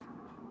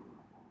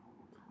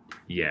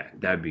Yeah,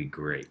 that'd be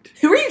great.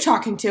 Who are you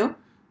talking to?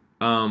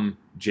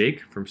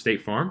 Jake from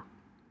State Farm?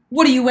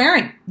 What are you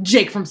wearing?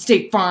 Jake from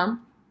State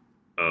Farm.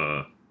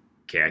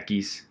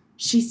 Khakis.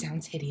 She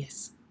sounds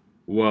hideous.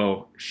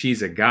 Well,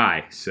 she's a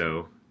guy,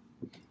 so...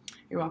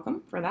 You're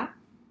welcome for that.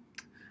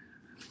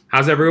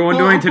 How's everyone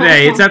doing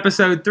today? It's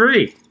episode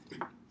 3.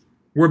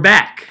 We're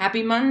back.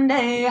 Happy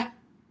Monday.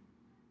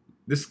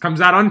 This comes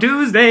out on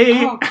Tuesday.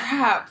 Oh,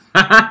 crap.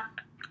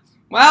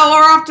 Well,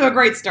 we're off to a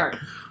great start.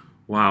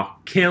 Wow,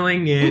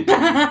 killing it.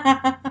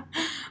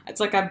 It's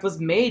like I was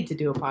made to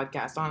do a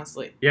podcast,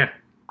 honestly. Yeah.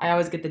 I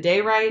always get the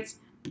day right,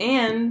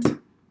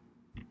 and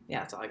yeah,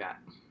 that's all I got.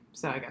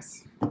 So I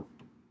guess.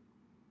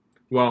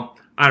 Well,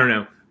 I don't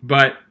know,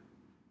 but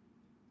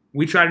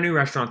we tried a new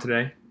restaurant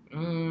today.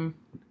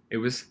 It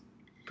was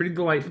pretty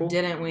delightful.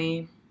 Didn't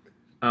we?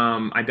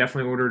 I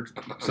definitely ordered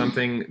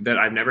something that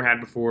I've never had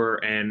before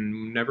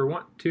and never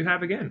want to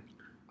have again.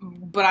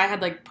 But I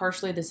had like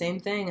partially the same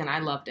thing, and I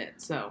loved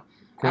it. So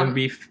corned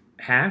beef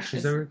hash?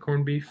 Is that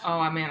corned beef?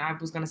 Oh, man, I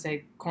was going to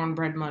say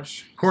cornbread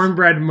mush.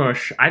 Cornbread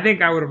mush. I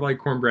think I would have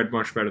liked cornbread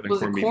mush better than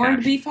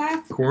corned beef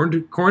hash. Was it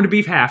corned beef half? Corned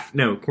beef half.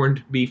 No,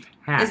 corned beef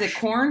hash. Is it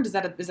corned? Is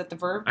that the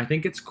verb? I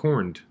think it's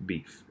corned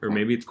beef. Or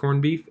maybe it's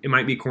corned beef. It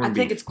might be corned beef. I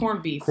think it's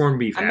corned beef. Corned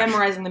beef I'm hash.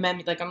 memorizing the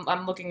menu. Like,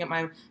 I'm looking at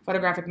my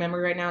photographic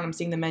memory right now, and I'm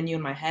seeing the menu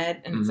in my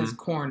head, and it says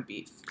corned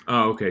beef.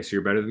 Oh, okay. So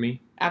you're better than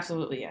me?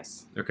 Absolutely,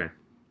 yes. Okay.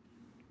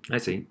 I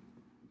see.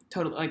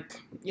 Totally, like,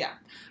 yeah.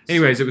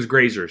 Anyways, it was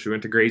Grazer's. We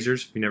went to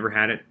Grazer's. If you never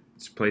had it,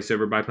 it's a place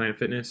over by Planet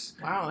Fitness.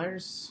 Wow,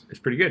 it's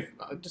pretty good.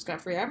 Just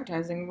got free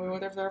advertising. We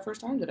went there for our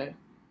first time today.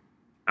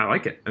 I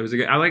like it. It was a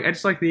good. I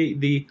just like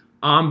the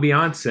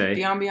ambiance.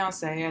 The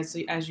ambiance,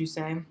 as you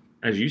say.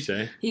 As you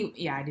say.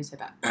 Yeah, I do say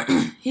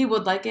that. He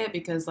would like it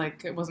because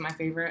like it wasn't my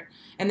favorite,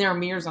 and there are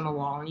mirrors on the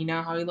wall, and you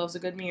know how he loves a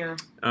good mirror.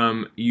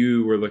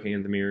 You were looking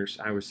at the mirrors.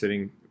 I was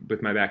sitting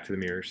with my back to the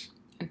mirrors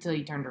until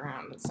you turned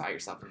around and saw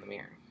yourself in the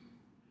mirror.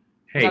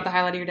 Hey, is that the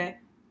highlight of your day?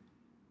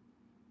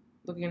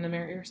 Looking in the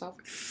mirror at yourself?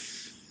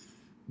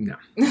 No.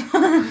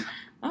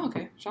 Oh,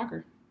 okay.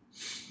 Shocker.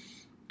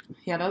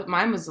 Yeah,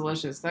 mine was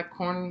delicious. That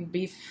corned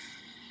beef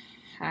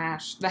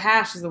hash. The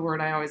hash is the word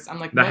I'm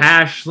like... The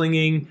hash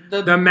slinging.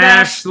 The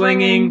mash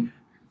slinging.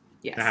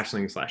 Yes. The hash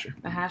slinging slasher.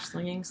 The hash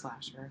slinging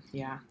slasher.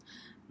 Yeah.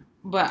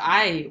 But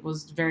I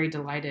was very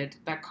delighted.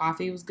 That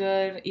coffee was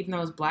good. Even though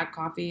it was black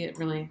coffee, it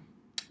really...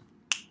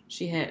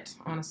 She hit,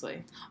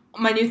 honestly.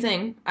 My new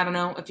thing, I don't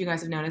know if you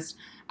guys have noticed,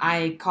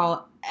 I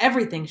call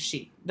everything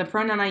she. The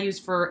pronoun I use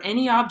for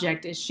any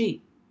object is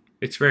she.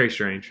 It's very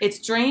strange. It's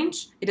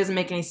strange. It doesn't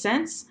make any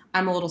sense.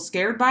 I'm a little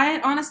scared by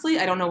it, honestly.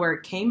 I don't know where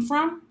it came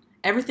from.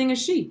 Everything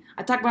is she.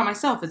 I talk about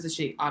myself as a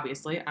she,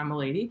 obviously. I'm a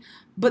lady.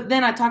 But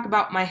then I talk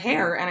about my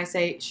hair, and I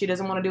say she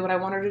doesn't want to do what I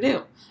want her to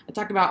do. I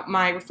talk about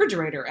my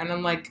refrigerator, and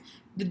I'm like,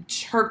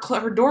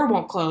 her door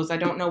won't close. I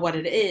don't know what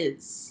it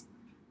is.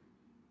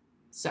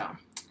 So...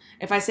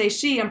 If I say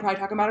she, I'm probably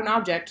talking about an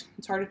object.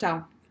 It's hard to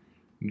tell.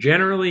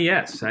 Generally,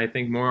 yes. I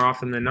think more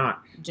often than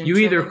not. You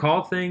either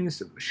call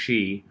things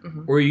she,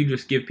 or you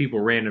just give people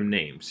random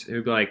names. It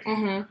would be like,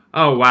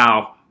 oh,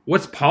 wow,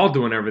 what's Paul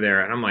doing over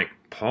there? And I'm like,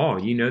 Paul,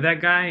 you know that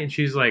guy? And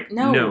she's like,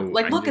 no.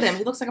 Like, look at him.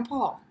 He looks like a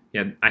Paul.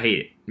 Yeah, I hate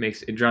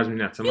it. It drives me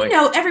nuts. I'm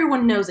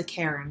everyone knows a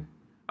Karen.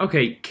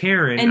 Okay,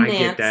 Karen, and I Nance.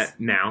 get that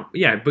now.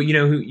 Yeah, but you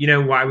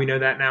know why we know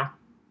that now?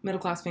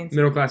 Middle class fancy.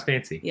 Middle class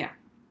fancy. Yeah.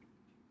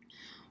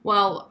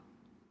 Well...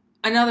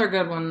 Another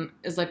good one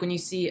is like when you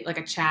see like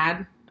a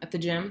Chad at the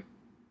gym.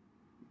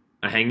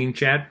 A hanging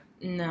Chad?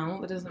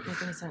 No, that doesn't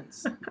make any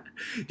sense.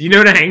 Do you know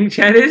what a hanging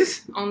Chad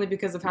is? Only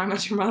because of How I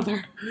Met Your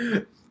Mother.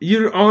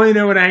 You only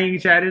know what a hanging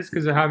Chad is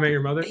because of How I Met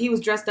Your Mother? He was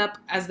dressed up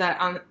as that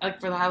on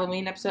for the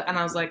Halloween episode, and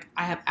I was like,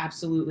 I have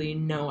absolutely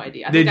no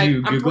idea.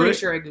 I'm pretty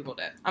sure I Googled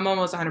it. I'm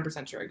almost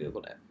 100% sure I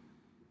Googled it.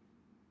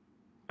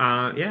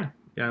 Yeah,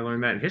 I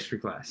learned that in history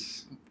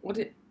class.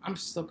 I'm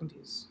so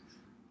confused.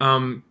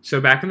 So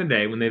back in the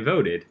day when they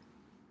voted,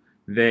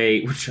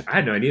 which I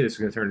had no idea this was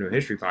going to turn into a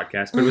history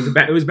podcast, but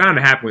it was bound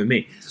to happen with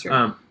me. It's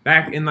true.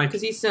 Back in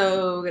because he's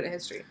so good at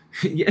history.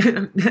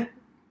 Yeah,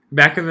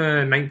 back in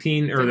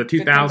the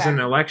 2000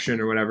 election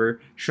or whatever.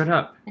 Shut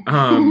up.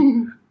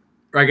 I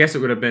guess it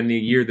would have been the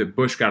year that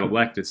Bush got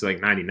elected, so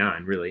like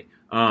 99, really.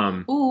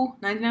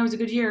 99 was a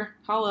good year.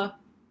 Holla.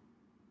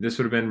 This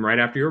would have been right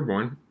after you were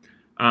born.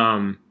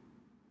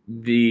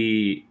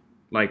 They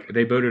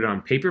voted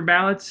on paper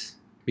ballots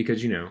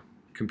because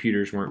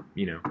computers weren't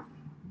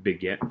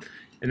big yet,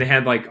 and they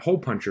had like hole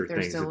puncher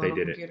things that they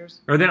did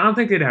computers. Or then I don't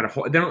think they'd had a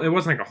hole. It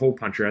wasn't like a hole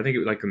puncher. I think it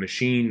was like a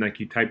machine,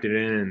 like you typed it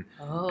in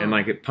and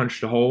like it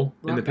punched a hole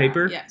in the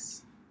paper.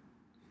 Yes.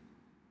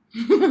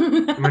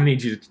 I'm gonna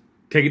need you to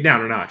take it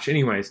down a notch.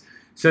 Anyways,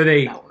 so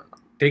they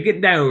take it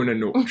down a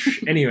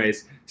notch.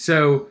 Anyways,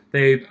 so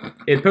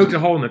it poked a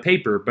hole in the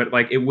paper, but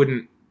like it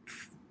wouldn't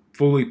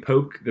fully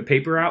poke the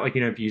paper out. Like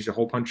if you used a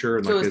hole puncher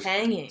and so it was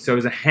hanging. So it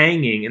was a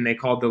hanging, and they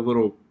called the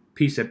little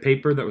piece of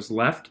paper that was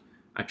left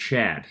a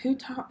Chad. Who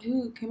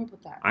came up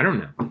with that? I don't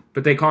know.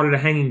 But they called it a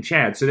hanging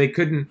Chad. So they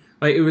couldn't...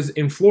 Like, it was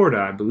in Florida,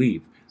 I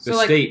believe. The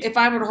state. If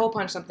I were to hole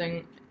punch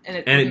something And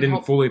it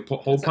didn't fully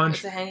hole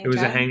punch. It was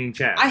a hanging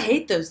chad. I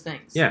hate those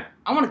things. Yeah.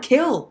 I want to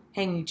kill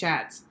hanging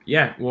chads.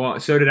 Yeah, well,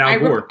 so did Al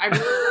Gore.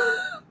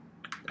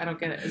 I don't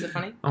get it. Is it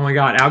funny? Oh my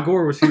God, Al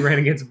Gore he ran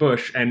against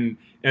Bush, and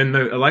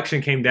the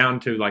election came down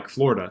to like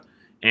Florida,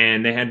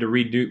 and they had to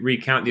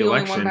recount the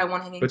election. Only won by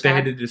one hanging but chad? They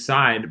had to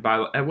decide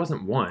by it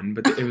wasn't one,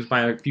 but it was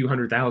by a few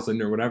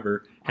 100,000 or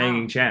whatever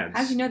hanging chads.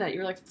 How did you know that? You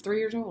were like 3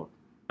 years old.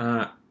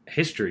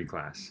 History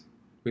class.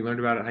 We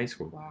learned about it in high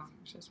school. Wow,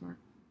 you're so smart.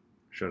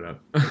 Shut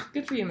up.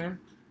 Good for you, man.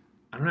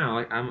 I don't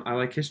know. I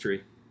like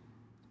history.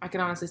 I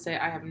can honestly say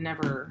I have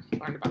never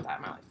learned about that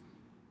in my life.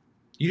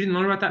 You didn't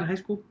learn about that in high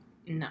school?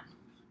 No.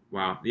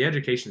 Wow, the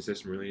education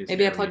system really is.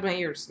 Maybe I plugged my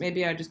ears.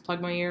 Maybe I just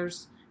plugged my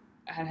ears.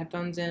 I had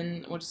headphones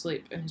in, went to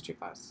sleep in history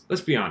class.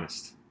 Let's be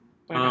honest.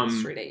 But I got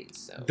straight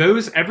A's.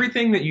 So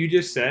everything that you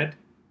just said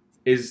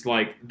is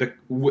like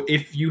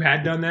if you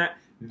had done that,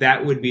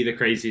 that would be the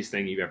craziest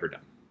thing you've ever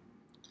done.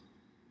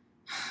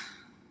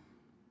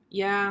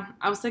 Yeah,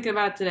 I was thinking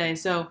about it today.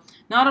 So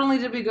not only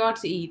did we go out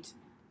to eat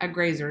at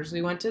Grazer's,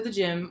 we went to the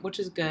gym, which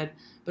is good.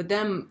 But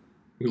then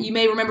you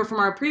may remember from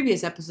our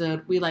previous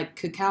episode, we like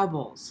cacao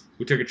bowls.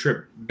 We took a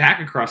trip back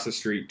across the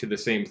street to the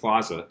same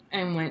plaza.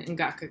 And went and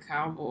got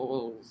cacao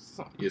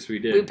bowls. Yes, we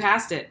did. We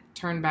passed it,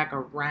 turned back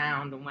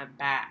around, and went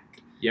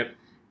back. Yep.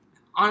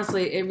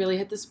 Honestly, it really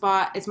hit the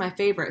spot. It's my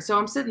favorite. So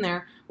I'm sitting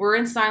there. We're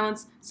in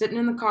silence, sitting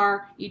in the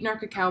car, eating our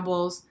cacao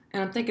bowls.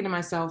 And I'm thinking to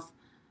myself,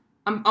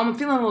 I'm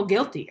feeling a little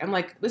guilty. I'm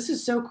like, this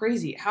is so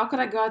crazy. How could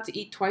I go out to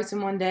eat twice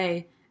in one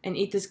day and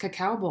eat this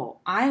cacao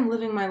bowl? I am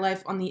living my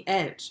life on the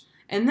edge.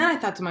 And then I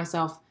thought to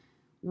myself,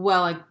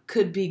 well, I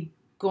could be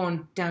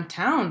going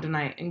downtown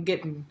tonight and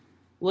getting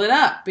lit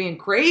up, being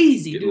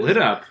crazy. Lit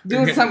up.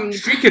 Doing something.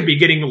 She could be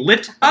getting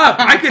lit up.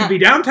 I could be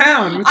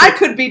downtown. I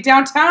could be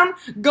downtown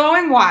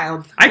going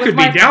wild. I could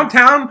be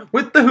downtown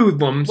with the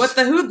hoodlums. With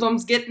the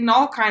hoodlums getting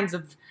all kinds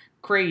of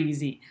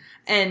crazy.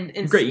 And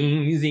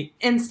crazy.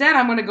 Instead,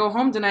 I'm going to go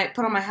home tonight,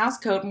 put on my house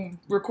coat, and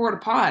record a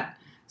pod.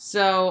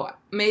 So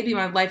maybe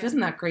my life isn't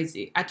that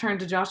crazy. I turn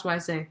to Joshua, I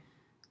say,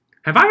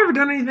 have I ever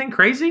done anything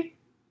crazy?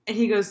 And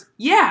he goes,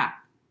 yeah.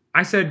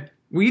 I said,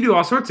 well, you do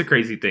all sorts of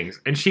crazy things.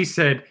 And she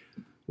said,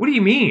 what do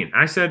you mean?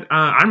 I said,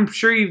 I'm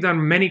sure you've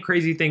done many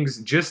crazy things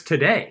just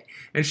today.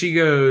 And she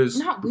goes,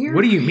 not weird.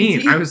 What do you crazy.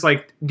 mean? I was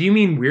like, do you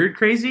mean weird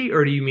crazy?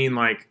 Or do you mean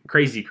like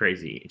crazy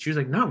crazy? And she was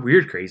like, not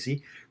weird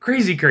crazy.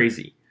 Crazy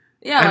crazy.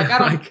 Yeah,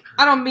 like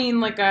I don't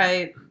mean like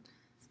what'd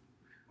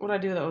I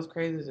do that was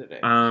crazy today?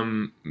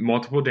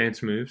 Multiple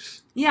dance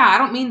moves. Yeah, I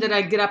don't mean that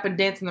I get up and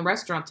dance in the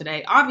restaurant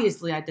today.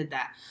 Obviously I did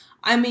that.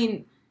 I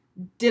mean,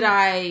 did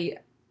I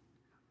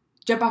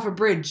jump off a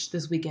bridge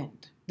this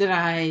weekend? Did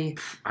I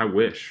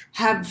wish.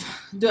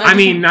 I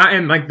mean, not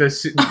in like the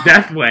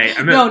death way.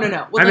 I meant,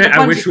 no.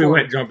 I wish we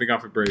went jumping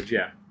off a bridge,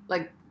 yeah.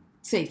 Like,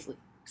 safely.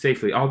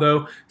 Safely.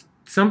 Although,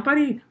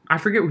 I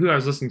forget who I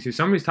was listening to,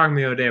 somebody was talking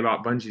the other day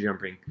about bungee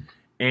jumping.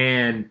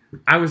 And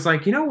I was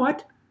like, you know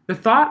what? The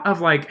thought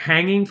of like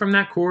hanging from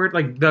that cord,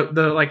 like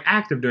the like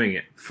act of doing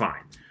it,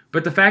 fine.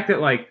 But the fact that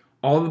like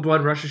all the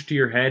blood rushes to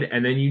your head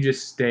and then you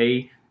just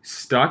stay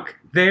stuck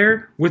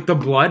there with the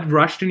blood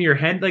rushed in your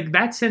head, like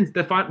that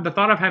the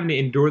thought of having to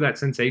endure that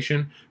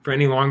sensation for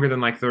any longer than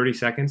like 30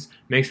 seconds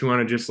makes me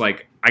want to just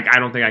like I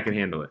don't think I can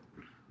handle it.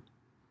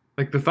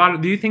 Like the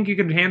thought, do you think you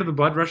could handle the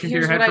blood rushing to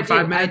your head for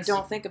 5 minutes? I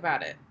don't think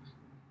about it.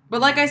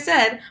 But like I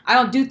said, I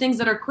don't do things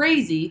that are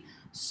crazy.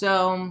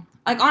 So,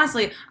 like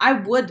honestly, I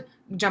would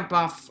jump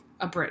off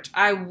a bridge.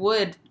 I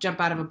would jump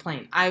out of a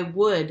plane. I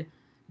would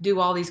do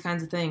all these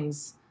kinds of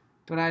things.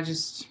 But I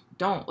just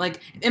don't.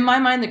 Like, in my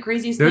mind, the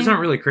craziest thing... Those aren't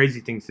really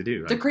crazy things to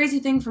do. The crazy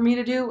thing for me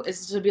to do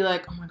is to be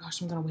like, oh my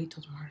gosh, I'm going to wait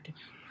till tomorrow to do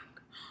my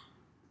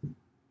homework.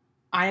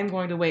 I am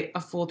going to wait a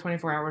full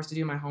 24 hours to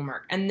do my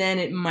homework. And then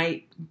it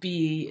might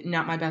be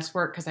not my best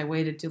work because I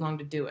waited too long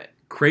to do it.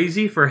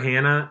 Crazy for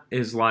Hannah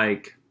is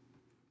like...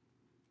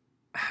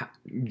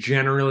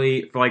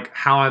 generally for like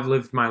how I've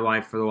lived my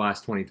life for the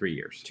last 23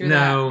 years. True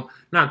no,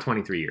 not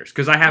 23 years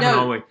because I haven't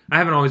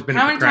always been.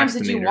 How many times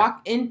did you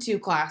walk into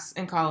class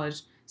in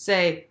college,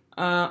 say,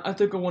 I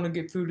think I want to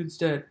get food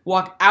instead,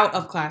 walk out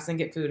of class and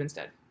get food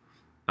instead?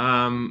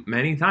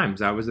 Many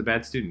times. I was a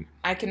bad student.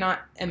 I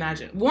cannot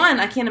imagine. One,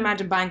 I can't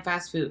imagine buying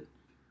fast food.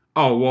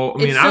 Oh well,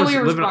 I mean, I was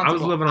living on that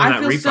refund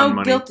money. I feel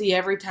so guilty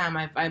every time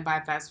I buy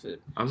fast food.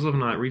 I was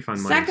living on that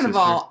refund money. Second of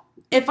all,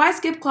 if I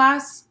skip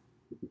class,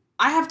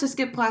 I have to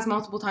skip class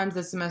multiple times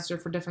this semester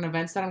for different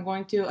events that I'm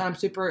going to, and I'm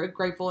super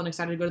grateful and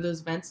excited to go to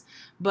those events.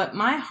 But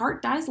my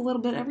heart dies a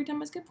little bit every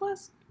time I skip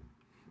class.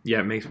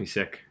 Yeah, it makes me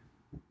sick.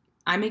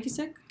 I make you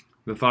sick?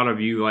 The thought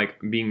of you, like,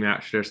 being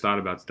that stressed out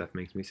about stuff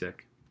makes me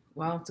sick.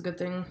 Well, it's a good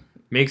thing.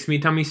 Makes me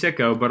tummy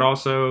sicko, but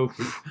also,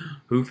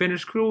 who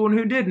finished school and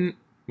who didn't?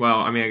 Well,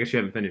 I mean, I guess you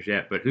haven't finished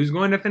yet, but who's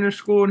going to finish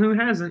school and who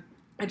hasn't?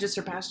 I just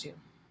surpassed you.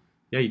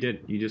 Yeah, you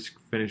did. You just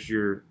finished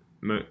your...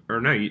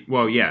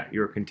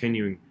 you're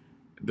continuing...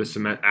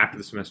 after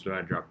the semester that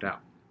I dropped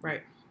out.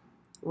 Right.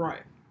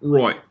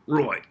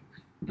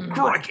 Mm-hmm.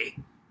 Crikey.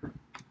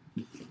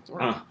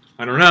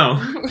 I don't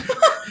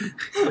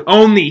know.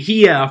 Only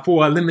here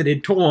for a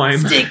limited time.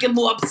 Steak and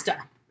lobster.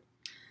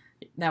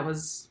 That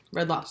was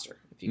Red Lobster.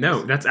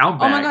 No, that's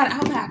Outback. Oh my God,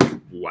 Outback.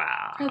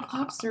 Wow. Red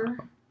Lobster.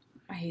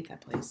 I hate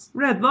that place.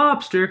 Red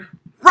Lobster.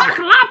 Rock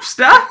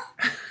Lobster!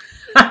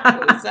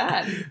 What is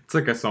that? It's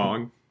like a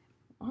song.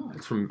 Oh.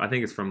 I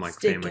think it's from like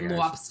Steak Family and Guy.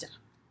 Lobster.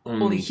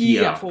 Only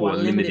here for a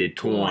limited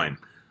time.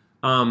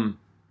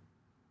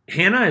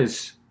 Hannah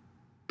is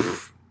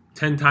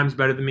 10 times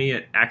better than me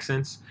at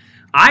accents.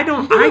 I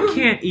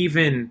can't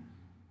even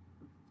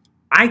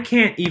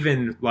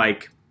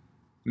like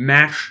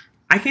match.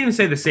 I can't even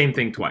say the same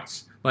thing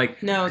twice.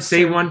 Like, no,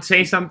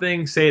 say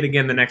something, say it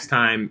again the next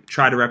time,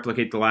 try to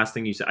replicate the last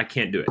thing you said. I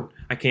can't do it.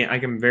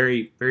 I'm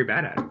very, very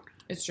bad at it.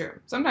 It's true.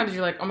 Sometimes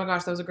you're like, oh my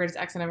gosh, that was the greatest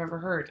accent I've ever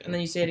heard. And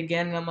then you say it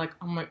again, and I'm like,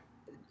 oh my,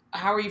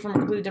 how are you from a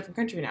completely different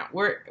country now?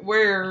 What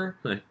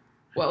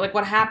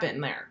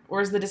happened there?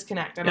 Where's the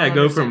disconnect? I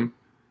go from,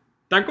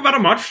 thank you very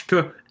much,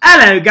 to,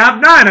 hello,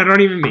 governor, and I don't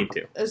even mean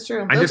to. That's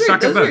true. Those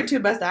are your two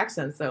best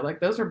accents, though.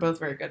 Like, those were both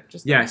very good.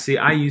 See,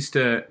 I used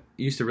to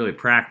really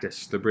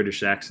practice the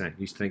British accent.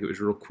 Used to think it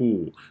was real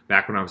cool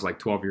back when I was like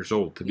 12 years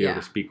old to be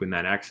able to speak with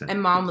that accent. And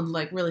Mom would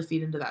like really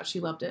feed into that. She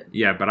loved it.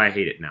 Yeah, but I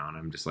hate it now, and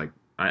I'm just like,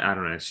 I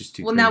don't know. It's just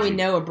too. Well, cringy. now we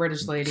know a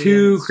British lady.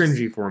 Too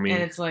cringy for me.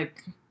 And it's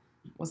like,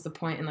 what's the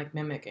point in like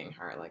mimicking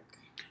her? Like,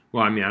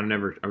 well, I mean, I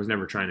was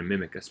never trying to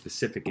mimic a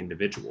specific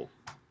individual.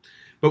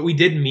 But we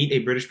did meet a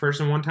British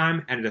person one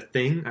time at a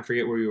thing. I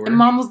forget where we were. And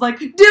Mom was like,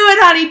 "Do it,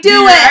 honey, do it."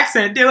 Your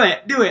accent, do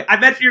it. I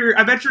bet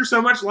you're so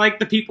much like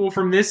the people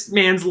from this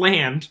man's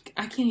land.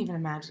 I can't even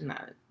imagine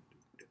that.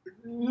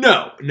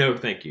 No,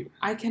 thank you.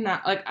 I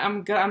cannot. Like,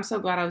 I'm good. I'm so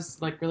glad I was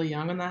like really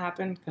young when that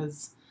happened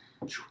because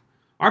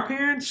our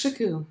parents.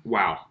 Shaku.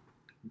 Wow,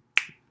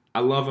 I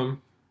love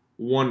them.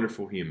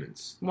 Wonderful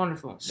humans.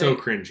 Wonderful. So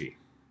cringy.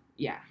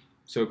 Yeah.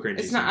 So cringy.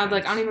 It's not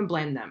like I don't even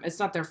blame them. It's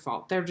not their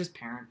fault. They're just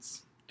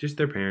parents. Just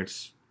their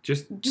parents.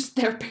 Just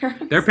their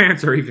parents. Their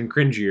parents are even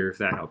cringier, if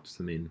that helps.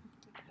 I mean.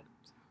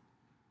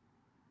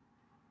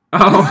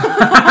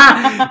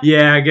 Oh.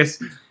 Yeah, I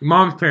guess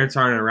Mom's parents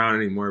aren't around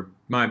anymore.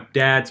 My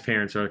dad's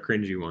parents are the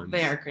cringy ones.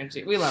 They are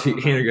cringy. We love them.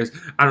 Hannah goes,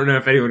 I don't know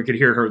if anyone could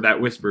hear her that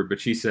whisper,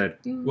 but she said,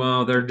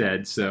 well, they're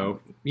dead,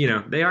 so,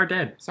 they are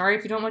dead. Sorry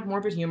if you don't like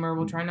morbid humor.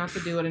 We'll try not to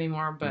do it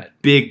anymore, but...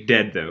 Big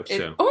dead, though,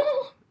 so...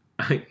 Oh!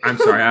 I'm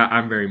sorry,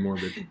 I'm very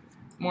morbid.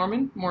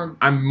 Mormon?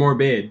 I'm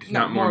morbid,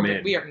 not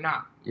morbid. We are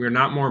not. We're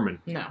not Mormon.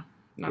 No.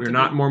 We're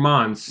not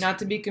Mormons. Not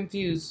to be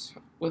confused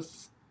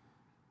with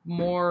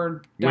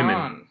more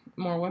women.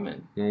 More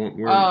women.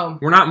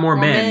 We're not more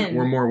men.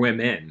 We're more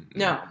women.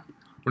 No.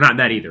 We're not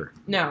that either.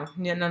 No.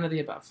 None of the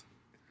above.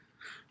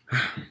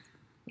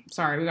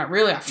 Sorry, we got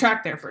really off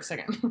track there for a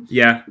second.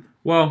 Yeah.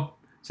 Well,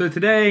 so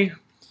today,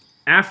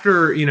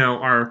 after,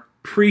 our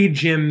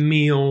pre-gym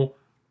meal,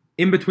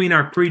 in between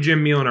our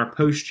pre-gym meal and our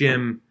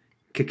post-gym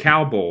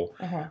cacao bowl,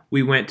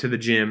 we went to the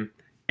gym,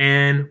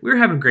 and we were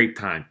having a great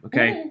time,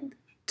 okay? Ooh.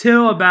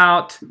 Till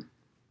about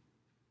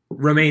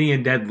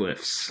Romanian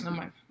deadlifts. Oh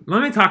my.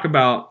 Let me talk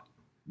about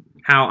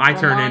how I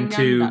turn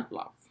into...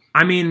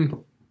 I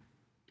mean,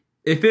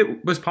 if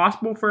it was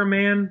possible for a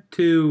man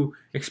to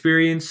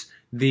experience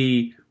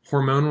the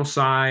hormonal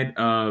side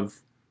of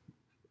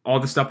all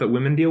the stuff that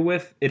women deal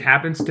with, it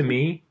happens to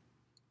me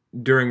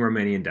during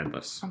Romanian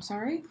deadlifts. I'm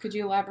sorry? Could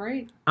you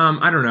elaborate?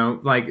 I don't know,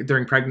 like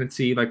during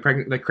pregnancy, like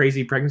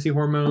crazy pregnancy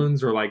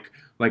hormones or like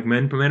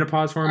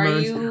menopause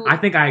hormones. I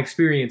think I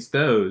experienced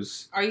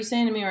those. Are you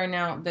saying to me right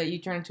now that you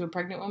turn into a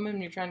pregnant woman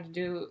when you're trying to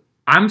do...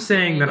 I'm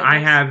saying that I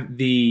have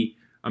the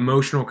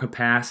emotional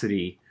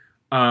capacity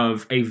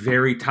of a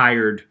very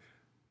tired,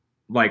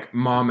 like,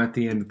 mom at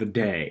the end of the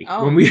day.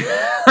 Oh. When we,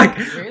 like,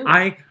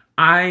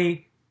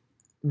 really?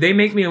 They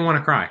make me want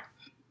to cry.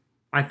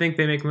 I think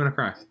they make me want to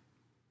cry.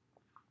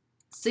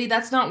 See,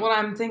 that's not what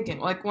I'm thinking.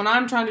 Like, when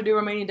I'm trying to do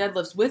Romanian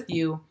deadlifts with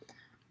you,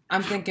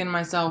 I'm thinking to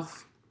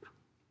myself,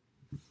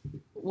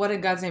 what in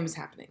God's name is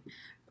happening?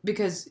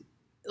 Because,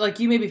 like,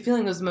 you may be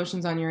feeling those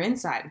emotions on your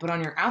inside, but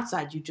on your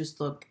outside, you just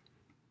look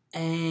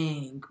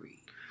angry.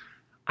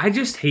 I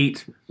just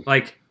hate,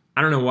 like,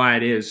 I don't know why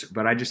it is,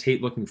 but I just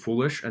hate looking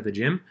foolish at the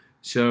gym.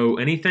 So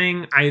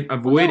anything, I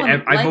avoid,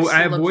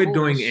 I avoid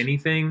doing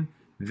anything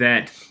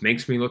that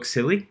makes me look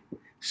silly.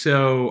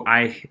 So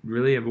I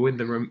really avoid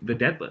the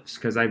deadlifts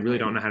because I really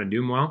don't know how to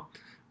do them well.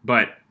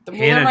 But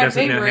Hannah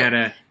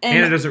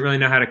doesn't really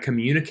know how to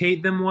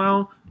communicate them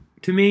well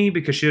to me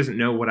because she doesn't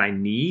know what I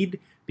need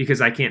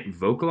because I can't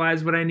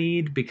vocalize what I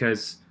need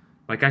because,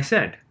 like I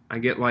said, I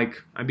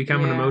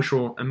become an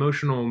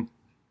emotional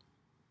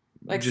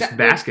like just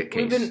basket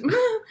case.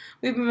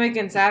 We've been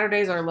making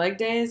Saturdays our leg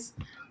days,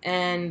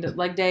 and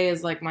leg day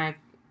is like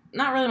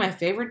not really my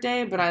favorite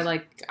day, but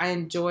I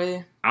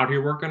enjoy out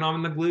here working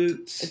on the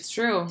glutes. It's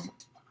true.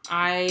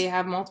 I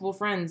have multiple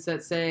friends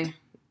that say,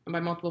 and by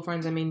multiple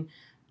friends I mean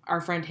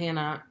our friend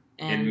Hannah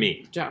and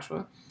me,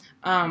 Joshua,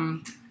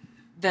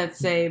 that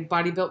say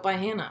body built by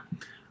Hannah.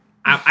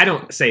 I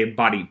don't say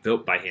body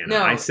built by Hannah.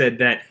 No. I said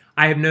that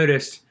I have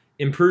noticed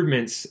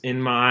improvements in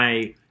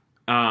my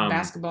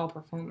basketball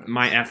performance,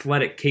 my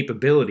athletic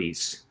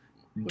capabilities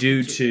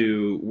due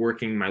to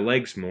working my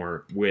legs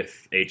more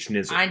with H.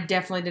 Nizzle. I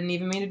definitely didn't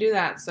even mean to do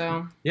that,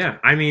 so... Yeah,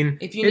 I mean...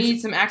 If you need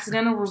some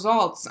accidental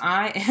results,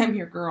 I am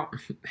your girl.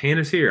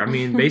 Hannah's here. I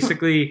mean,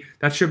 basically,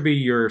 that should be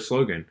your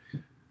slogan.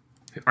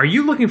 Are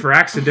you looking for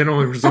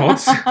accidental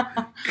results?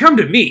 Come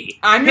to me.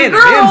 I'm your Hannah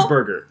girl.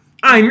 Mansberger.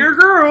 I'm your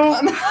girl.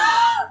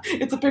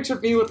 It's a picture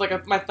of me with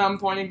like my thumb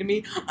pointing to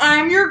me.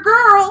 I'm your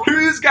girl.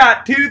 Who's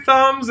got 2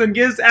 thumbs and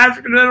gives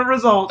accidental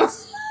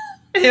results?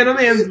 Hannah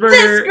Mansberger.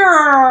 This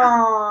girl.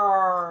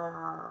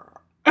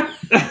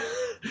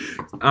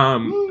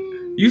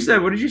 You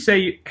said, what did you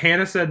say?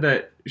 Hannah said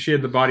that she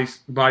had the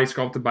body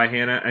sculpted by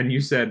Hannah, and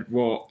you said,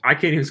 well, I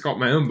can't even sculpt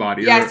my own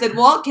body. Yeah, I said,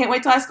 well, can't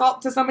wait till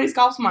somebody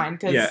sculpts mine,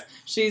 because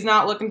she's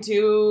not looking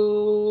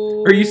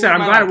to... Or you said,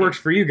 I'm glad it works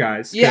for you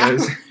guys. Yeah,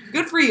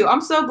 good for you.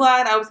 I'm so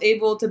glad I was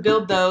able to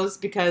build those,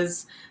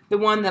 because the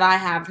one that I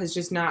have has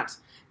just not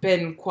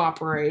been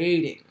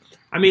cooperating.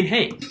 I mean,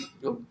 hey,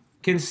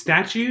 can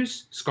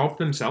statues sculpt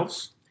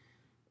themselves?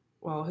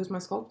 Well, who's my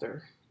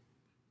sculptor?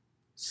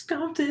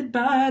 Sculpted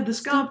by the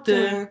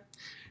sculptor.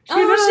 She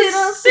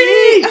don't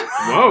see.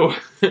 Whoa.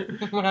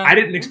 I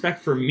didn't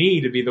expect for me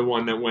to be the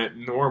one that went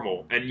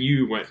normal, and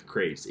you went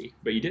crazy.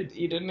 But you did.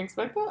 You didn't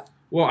expect that?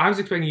 Well, I was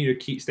expecting you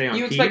to stay on key.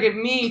 You expected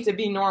me to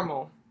be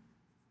normal.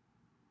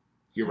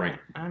 You're right.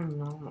 I'm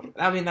normal.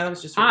 I mean, that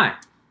was just... I'm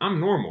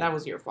normal. That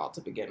was your fault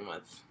to begin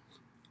with.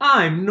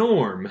 I'm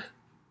Norm.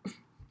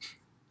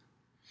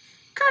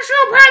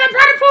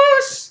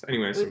 Platypus!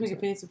 Anyways. We make a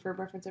fancy for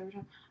reference every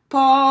time.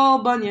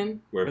 Paul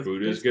Bunyan. Where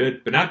food is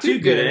good, but not too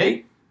good,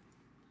 eh?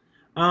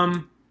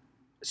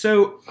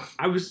 So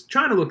I was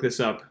trying to look this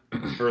up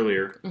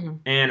earlier,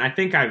 and I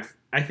think I'm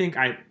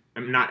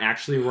not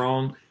actually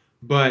wrong,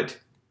 but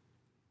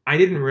I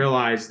didn't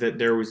realize that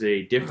there was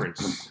a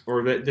difference,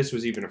 or that this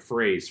was even a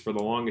phrase for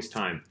the longest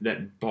time,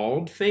 that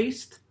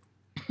bald-faced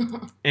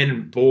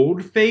and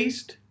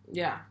bold-faced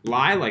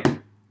lie, like,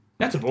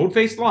 that's a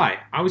bold-faced lie.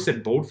 I always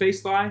said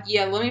bold-faced lie.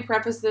 Yeah, let me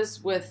preface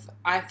this with,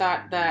 I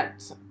thought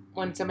that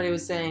when somebody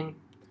was saying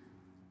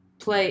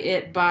play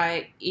it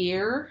by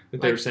ear.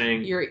 That they were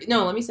saying...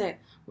 No, let me say it.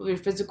 With your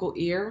physical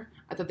ear,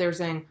 I thought they were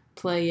saying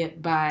play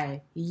it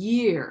by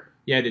year.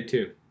 Yeah, I did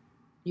too.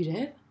 You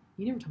did?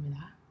 You never told me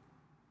that.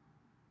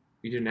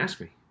 You didn't ask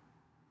me.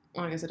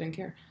 Well, I guess I didn't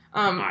care.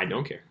 I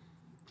don't care.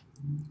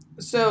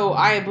 So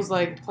I was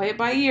like, play it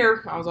by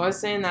year. I was always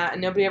saying that,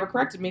 and nobody ever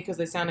corrected me because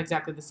they sound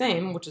exactly the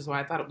same, which is why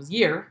I thought it was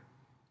year.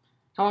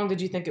 How long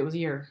did you think it was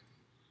year?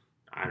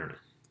 I don't know.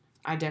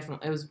 I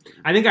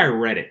think I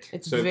read it.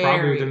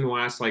 Probably within the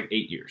last, 8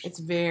 years. It's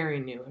very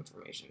new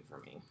information for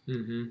me.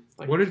 Mm-hmm.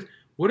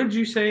 What did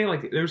you say?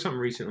 Like, there was something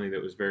recently that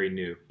was very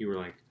new. You were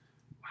like,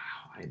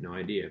 wow, I had no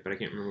idea, but I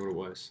can't remember what it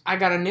was. I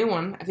got a new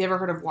one. Have you ever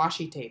heard of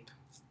washi tape?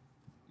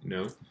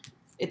 No.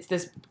 It's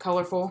this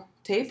colorful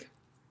tape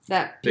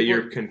that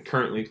you're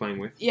currently playing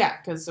with? Yeah,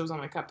 because it was on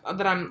my cup.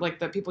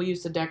 That people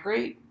use to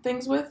decorate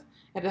things with.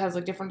 And it has,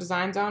 different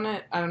designs on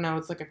it. I don't know.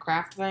 It's like a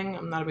craft thing.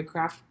 I'm not a big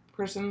craft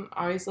person,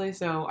 obviously,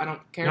 so I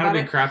don't care about it. Not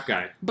a big craft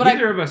guy. But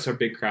neither of us are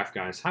big craft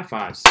guys. High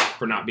fives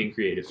for not being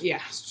creative.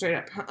 Yeah, straight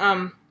up.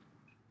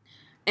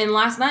 And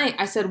last night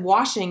I said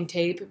washing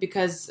tape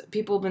because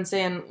people have been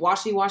saying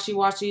washy, washy,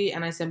 washy,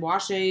 and I said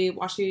washing.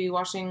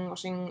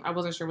 I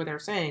wasn't sure what they were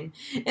saying.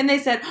 And they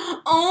said,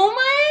 oh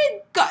my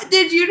God,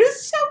 did you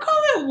just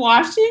call it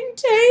washing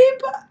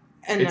tape?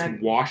 And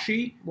it's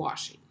washy?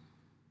 Washy,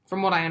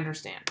 from what I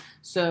understand.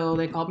 So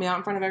they called me out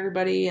in front of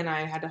everybody, and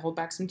I had to hold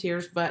back some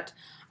tears, but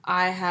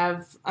I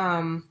have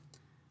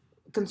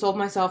consoled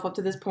myself up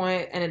to this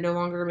point, and it no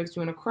longer makes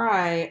me want to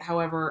cry.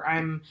 However,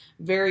 I'm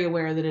very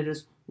aware that it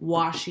is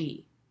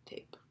washi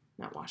tape,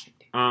 not washing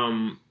tape.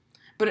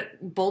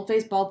 But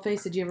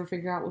bald-faced, did you ever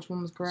figure out which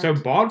one was correct? So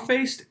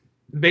bald-faced,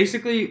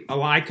 basically, a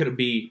lie could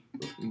be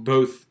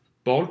both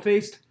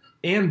bald-faced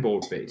and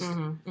bold-faced.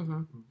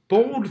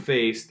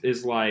 Bold-faced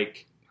is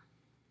like...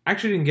 I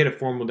actually didn't get a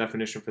formal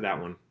definition for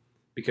that one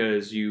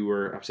because you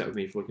were upset with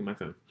me for looking at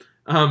my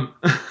phone.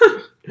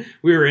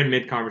 We were in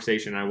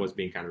mid-conversation and I was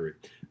being kind of rude.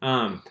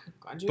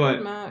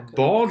 But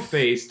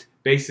bald-faced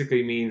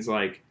basically means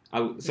like...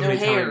 no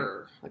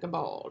hair, like a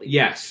bald.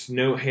 Yes,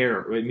 no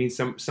hair. It means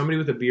somebody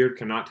with a beard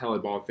cannot tell a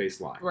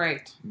bald-faced lie.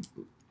 Right.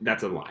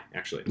 That's a lie,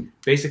 actually.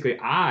 Basically,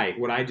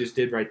 what I just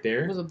did right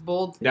there... was a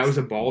bold-faced. That was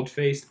a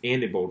bald-faced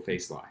and a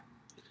bold-faced lie.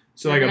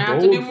 So You're like a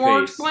bold face. Have to do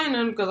more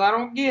explaining because I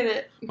don't get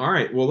it. All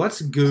right, well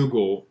let's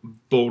Google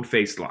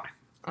bold-faced lie.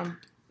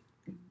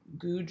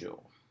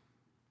 Google.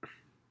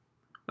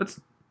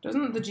 Let's.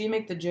 Doesn't the G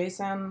make the J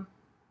sound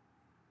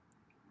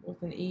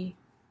with an E?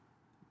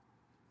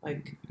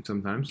 Like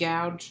sometimes.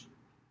 Gouge.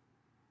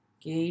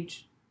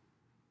 Gauge.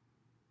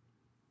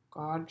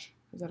 Gauge.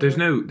 There's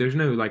no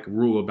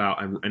rule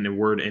about and a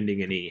word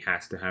ending in E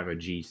has to have a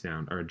G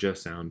sound or a J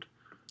sound.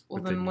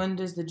 Well, then when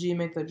does the G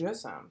make the J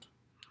sound?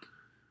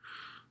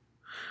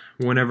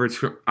 Whenever it's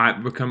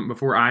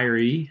before I or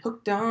E.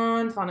 Hooked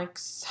on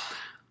phonics.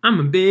 I'm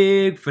a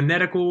big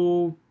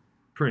phonetical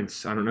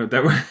Prince. I don't know if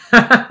that was.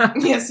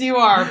 Yes, you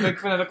are, Big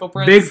Phonetical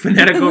Prince. Big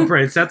Phonetical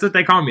Prince. That's what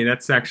they call me.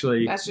 That's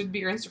actually... That should be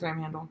your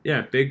Instagram handle.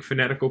 Yeah, Big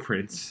Phonetical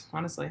Prince.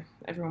 Honestly,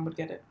 everyone would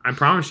get it. I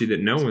promise you that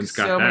no one's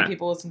got that. So many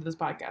people listen to this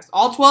podcast.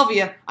 All 12 of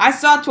you. I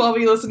saw 12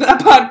 of you listen to that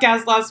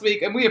podcast last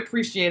week, and we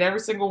appreciate every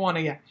single one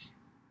of you.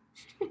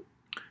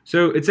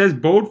 So it says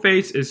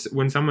bold-face is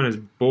when someone is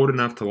bold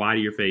enough to lie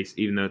to your face,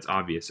 even though it's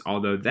obvious.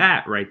 Although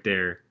that right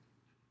there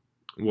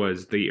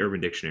was the Urban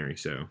Dictionary,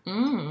 so...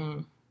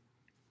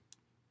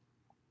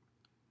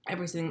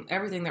 Everything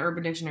the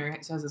Urban Dictionary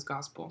says is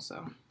gospel,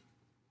 so.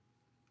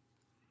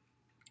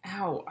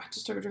 Ow, I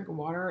just took a drink of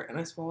water and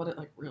I swallowed it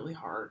like really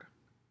hard.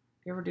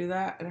 You ever do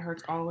that and it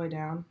hurts all the way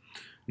down?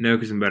 No,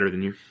 because I'm better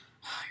than you.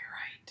 Oh, you're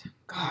right.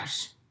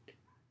 Gosh.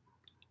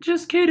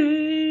 Just kidding.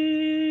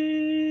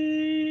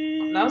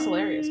 Oh, that was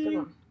hilarious. Good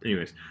one.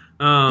 Anyways,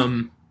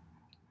 wow.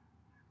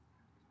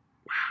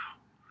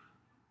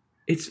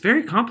 It's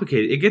very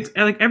complicated. It gets,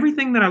 like,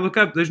 everything that I look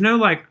up, there's no,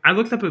 like, I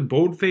looked up a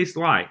bold-faced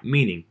lie,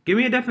 meaning. Give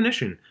me a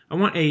definition. I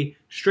want a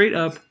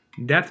straight-up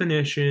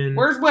definition.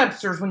 Where's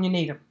Webster's when you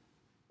need them?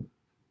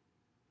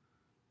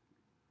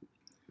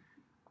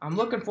 I'm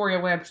looking for you,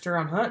 Webster.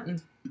 I'm hunting.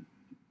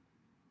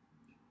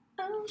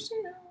 Oh, she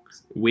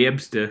knows.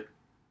 Webster.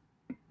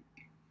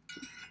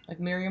 Like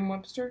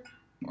Merriam-Webster?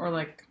 Or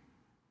like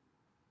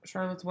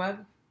Charlotte's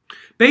Web?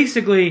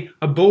 Basically,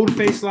 a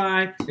bold-faced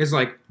lie is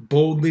like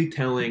boldly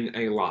telling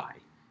a lie.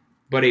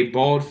 But a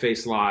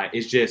bald-faced lie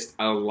is just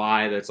a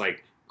lie that's,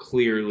 like,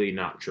 clearly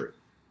not true.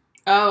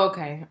 Oh,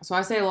 okay. So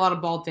I say a lot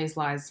of bald-faced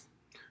lies.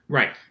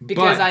 Right.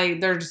 Because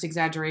they're just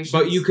exaggerations.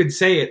 But you could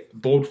say it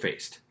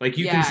bold-faced. Like,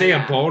 you can say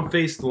a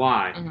bald-faced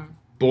lie,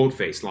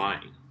 bold-faced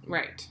lying.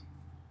 Right.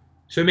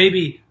 So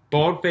maybe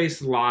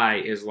bald-faced lie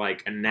is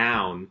like a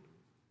noun,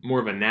 more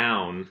of a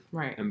noun.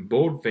 Right. And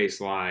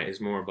bold-faced lie is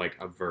more of like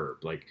a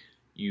verb. Like,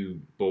 you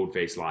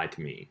bold-faced lied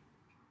to me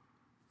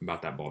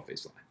about that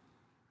bald-faced lie.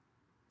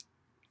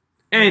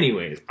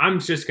 Anyways, I'm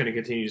just going to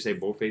continue to say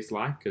bold-faced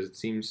lie because it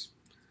seems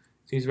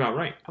about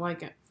right. I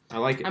like it. I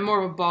like it. I'm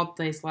more of a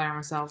bald-faced liar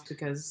myself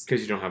because...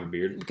 Because you don't have a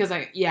beard? Because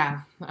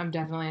I'm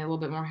definitely a little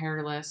bit more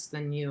hairless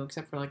than you,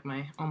 except for like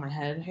on my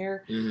head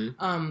hair.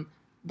 Mm-hmm.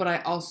 But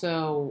I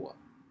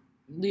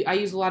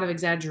use a lot of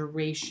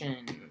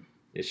exaggeration.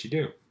 Yes, you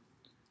do.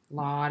 A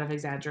lot of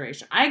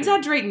exaggeration. I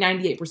exaggerate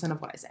 98% of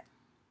what I say.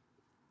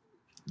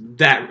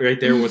 That right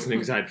there was an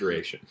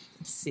exaggeration.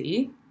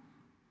 See?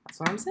 That's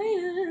what I'm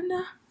saying.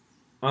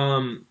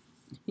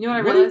 You know what I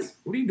realized? realized?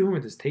 What are you doing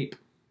with this tape?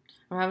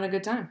 I'm having a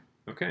good time.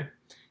 Okay.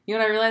 You know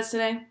what I realized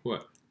today?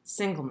 What?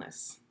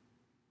 Singleness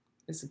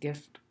is a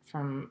gift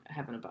from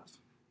heaven above.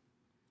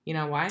 You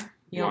know why?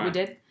 You know what we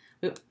did?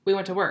 We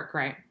went to work,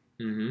 right?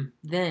 Mm-hmm.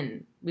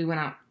 Then we went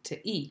out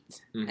to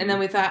eat. Mm-hmm. And then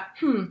we thought,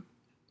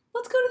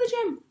 let's go to the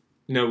gym.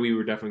 No, we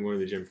were definitely going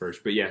to the gym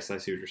first. But yes, I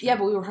see what you're saying. Yeah,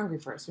 but we were hungry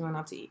first. We went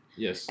out to eat.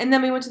 Yes. And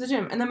then we went to the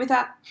gym. And then we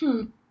thought,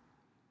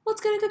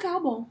 let's get a cacao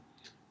bowl.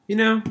 You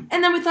know.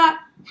 And then we thought,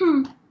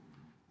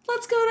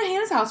 let's go to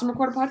Hannah's house and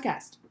record a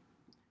podcast.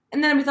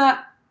 And then we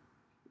thought,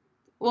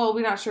 well,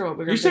 we're not sure what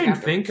we're going to do. You're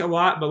saying think a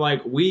lot, but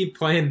like we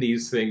planned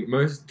these things,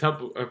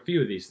 a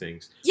few of these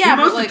things. Yeah,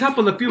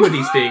 a few of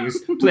these things,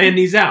 plan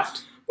these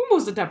out.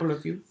 Most of a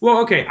few. Well,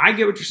 okay, I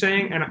get what you're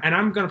saying, and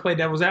I'm going to play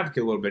devil's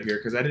advocate a little bit here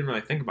because I didn't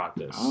really think about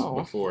this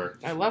before.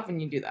 I love when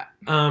you do that.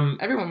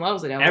 Everyone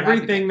loves it.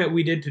 Everything that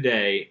we did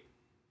today,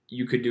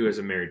 you could do as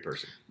a married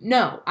person.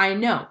 No, I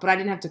know, but I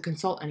didn't have to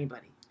consult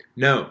anybody.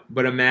 No,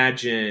 but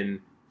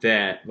imagine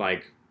that,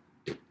 like,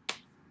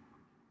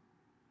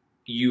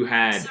 you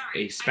had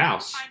a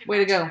spouse. Way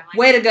to go.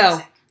 Way to go.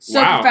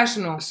 So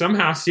professional.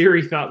 Somehow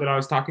Siri thought that I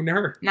was talking to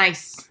her.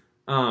 Nice.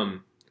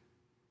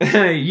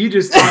 You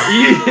just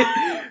thought...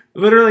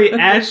 Literally,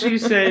 as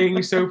she's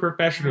saying so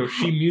professional,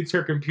 she mutes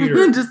her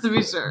computer. Just to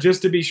be sure.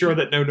 Just to be sure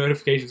that no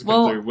notifications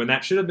come through. When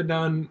that should have been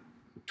done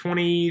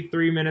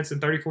 23 minutes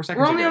and 34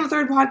 seconds ago. We're only on the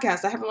third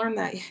podcast. I haven't learned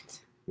that yet.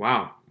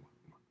 Wow.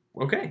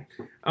 Okay.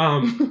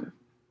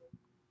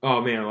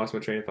 Oh, man, I lost my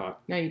train of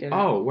thought. No, you didn't.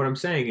 Oh, what I'm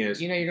saying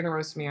is... You know you're going to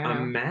roast me, I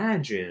know.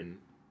 Imagine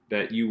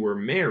that you were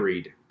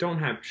married, don't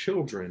have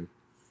children,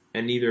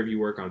 and neither of you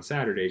work on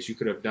Saturdays. You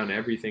could have done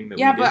everything that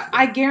we did. Yeah, but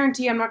I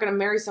guarantee I'm not going to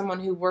marry someone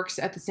who works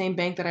at the same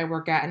bank that I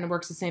work at and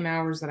works the same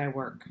hours that I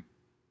work.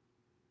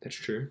 That's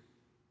true.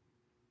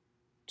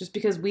 Just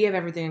because we have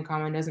everything in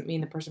common doesn't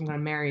mean the person I'm going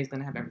to marry is going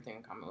to have everything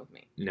in common with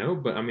me. No,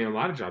 but I mean, a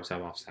lot of jobs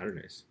have off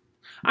Saturdays.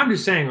 I'm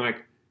just saying,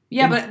 like...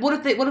 Yeah, but what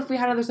if we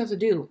had other stuff to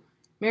do?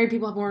 Married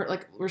people have more,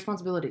 like,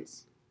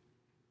 responsibilities.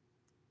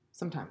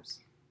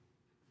 Sometimes.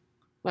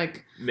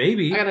 Like...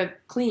 Maybe. I gotta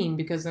clean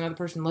because another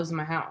person lives in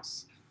my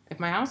house. If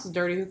my house is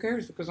dirty, who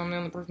cares? Because I'm the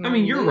only person. I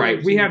mean, you're right.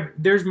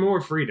 There's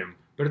more freedom,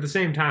 but at the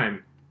same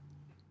time,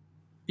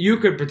 you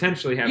could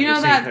potentially have. You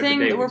know that thing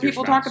where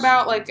people talk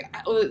about like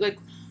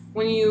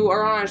when you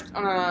are on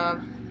a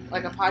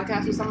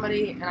podcast with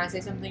somebody, and I say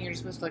something, you're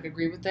just supposed to like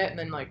agree with it, and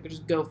then like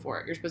just go for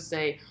it. You're supposed to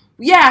say,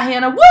 "Yeah,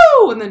 Hannah,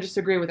 woo," and then just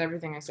agree with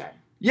everything I say.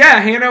 Yeah,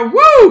 Hannah.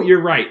 Woo!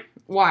 You're right.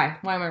 Why?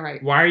 Why am I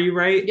right? Why are you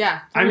right?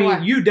 Yeah. I mean,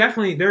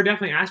 there are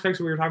definitely aspects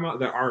we were talking about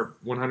that are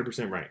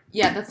 100% right.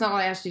 Yeah, that's not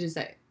what I asked you to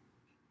say.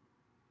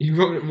 Why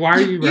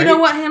are you right? You know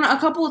what, Hannah? A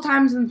couple of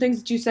times in the things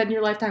that you said in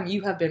your lifetime,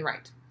 you have been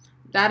right.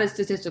 That is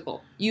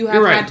statistical.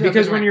 You're right,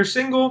 because when you're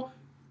single,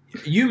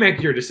 you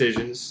make your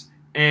decisions,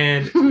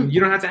 and you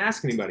don't have to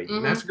ask anybody.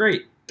 And that's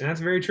great. And that's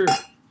very true.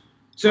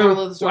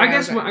 So, I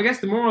guess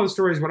the moral of the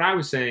story is what I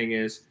was saying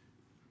is,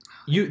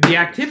 the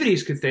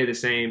activities could stay the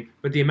same,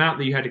 but the amount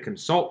that you had to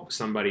consult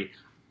somebody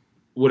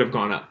would have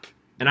gone up.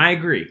 And I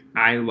agree.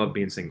 I love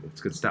being single.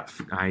 It's good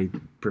stuff. I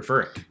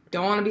prefer it.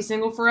 Don't want to be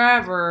single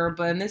forever,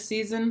 but in this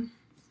season,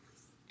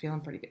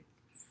 feeling pretty good.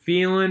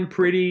 Feeling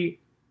pretty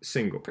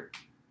single.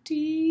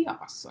 Pretty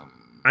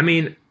awesome. I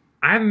mean,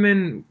 I haven't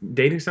been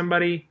dating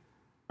somebody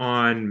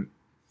on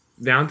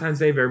Valentine's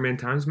Day very many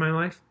times in my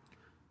life.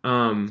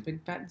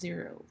 Big fat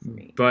zero for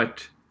me.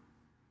 But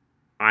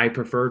I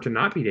prefer to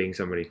not be dating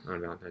somebody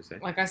on Valentine's Day.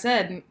 Like I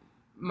said,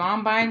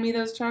 Mom buying me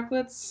those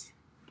chocolates.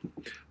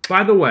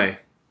 By the way,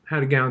 how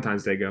did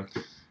Valentine's Day go?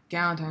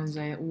 Valentine's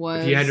Day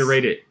was... If you had to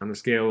rate it on a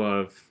scale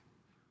of...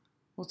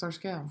 What's our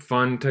scale?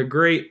 Fun to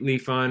greatly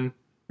fun,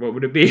 what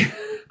would it be?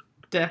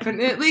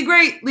 Definitely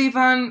greatly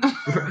fun.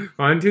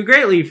 Fun to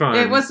greatly fun.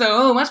 It was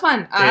so much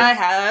fun. I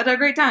had a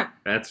great time.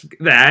 That's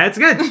good.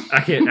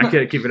 I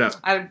can't keep it up.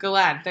 I'm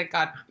glad. Thank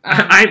God.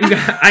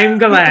 I'm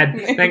glad.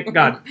 Thank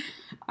God.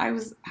 I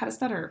had a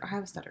stutter. I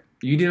have a stutter.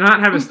 You do not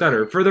have a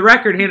stutter. For the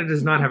record, Hannah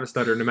does not have a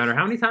stutter, no matter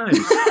how many times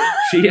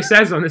she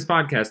says on this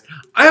podcast,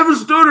 I have a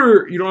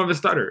stutter. You don't have a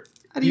stutter.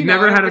 You've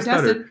never had a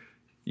stutter. Tested.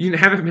 You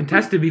haven't been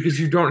tested because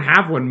you don't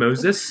have one,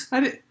 Moses.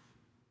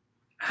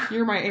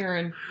 You're my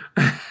Aaron.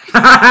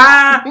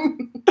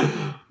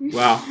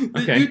 Wow.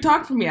 Okay. You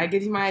talk for me. I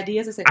give you my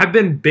ideas. I say. I've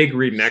been big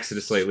reading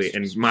Exodus lately,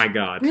 and my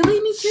God. Really?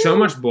 Me too. So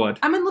much blood.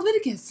 I'm in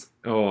Leviticus.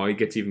 Oh, it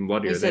gets even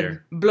bloodier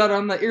there. Blood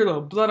on the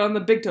earlobe, blood on the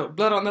big toe,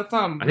 blood on the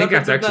thumb. I think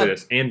that's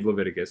Exodus and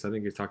Leviticus. I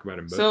think you talk about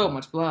it both. So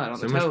much blood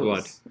on the toes. So much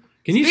blood.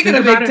 Can you Speaking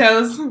of big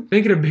toes.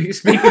 Speaking of big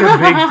toes.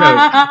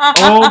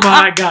 Oh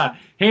my God.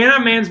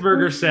 Hannah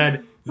Mansberger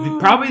said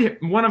probably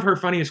one of her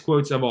funniest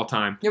quotes of all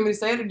time. You want me to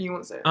say it or do you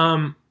want to say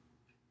it?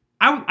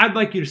 I'd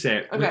like you to say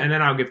it, okay. And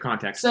then I'll give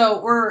context.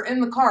 So we're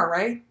in the car,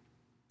 right?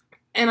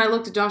 And I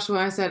looked at Joshua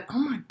and I said, oh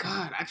my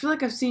God, I feel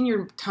like I've seen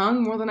your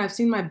tongue more than I've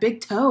seen my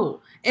big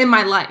toe in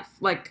my life.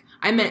 Like,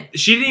 I meant...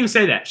 She didn't even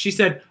say that. She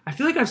said, I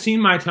feel like I've seen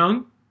my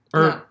tongue.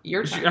 Or no,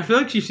 your tongue. I feel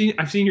like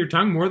I've seen your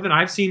tongue more than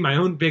I've seen my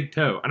own big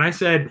toe. And I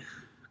said,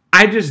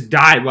 I just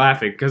died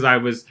laughing because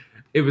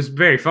it was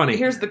very funny.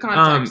 Here's the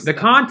context. The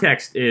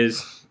context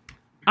is,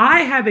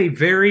 I have a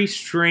very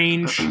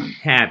strange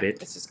habit.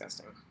 It's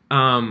disgusting.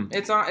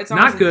 It's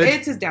not good.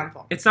 It's his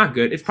downfall. It's not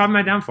good. It's probably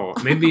my downfall.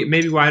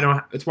 Maybe why I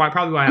don't. It's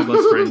probably why I have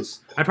less friends.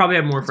 I'd probably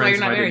have more friends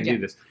if I didn't do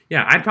this.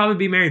 Yeah, I'd probably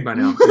be married by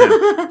now.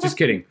 No, just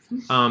kidding.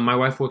 My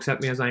wife will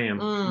accept me as I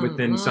am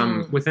within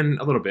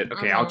a little bit.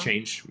 Okay, I'll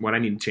change what I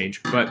need to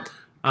change. But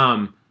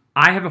I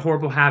have a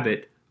horrible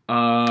habit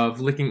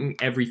of licking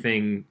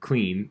everything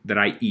clean that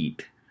I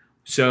eat.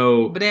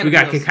 So we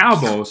got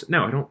cacao bowls.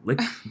 No, I don't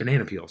lick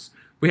banana peels.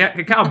 We had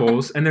cacao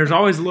bowls, and there's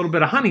always a little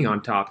bit of honey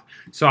on top.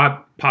 So I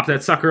popped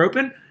that sucker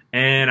open,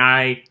 and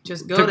I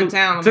just go to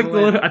town.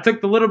 I just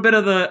licked a little bit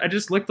of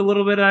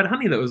that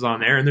honey that was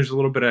on there, and there's a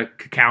little bit of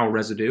cacao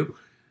residue.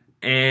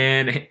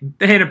 And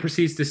Hannah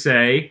proceeds to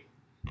say,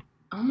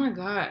 "Oh my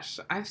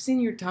gosh, I've seen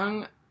your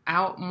tongue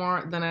out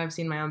more than I've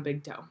seen my own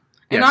big toe."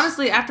 And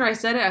honestly, after I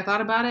said it, I thought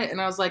about it, and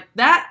I was like,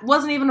 "That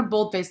wasn't even a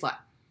bold-faced lie."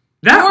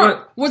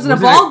 That wasn't a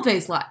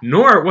bald-faced lie.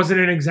 Nor was it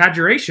an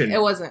exaggeration.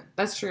 It wasn't.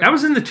 That's true. That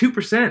was in the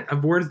 2%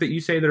 of words that you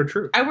say that are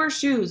true. I wear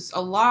shoes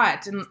a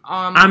lot.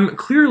 And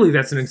clearly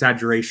that's an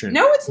exaggeration.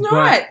 No, it's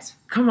not.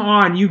 Come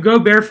on. You go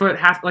barefoot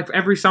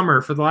every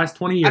summer for the last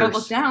 20 years. I don't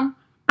look down.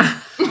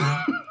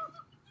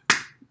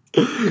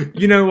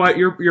 You know what?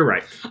 You're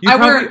right. I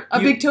wear a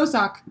big toe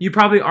sock. You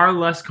probably are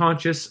less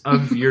conscious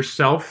of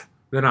yourself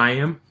than I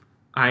am.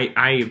 I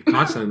am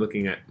constantly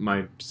looking at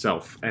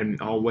myself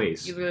and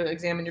always. You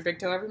examine your big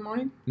toe every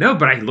morning? No,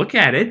 but I look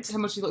at it. How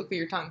much do you look for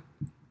your tongue?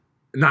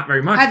 Not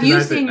very much. Have you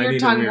seen your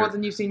tongue more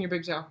than you've seen your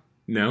big toe?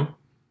 No.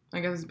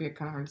 I guess it'd be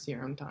kind of hard to see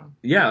your own tongue.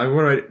 Yeah, like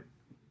what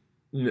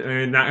do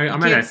I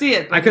can't see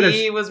it, but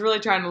he was really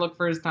trying to look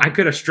for his tongue. I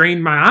could have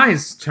strained my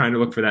eyes trying to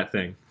look for that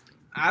thing.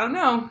 I don't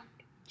know.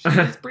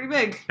 It's pretty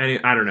big.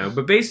 I don't know.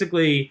 But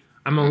basically,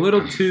 I'm a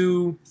little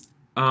too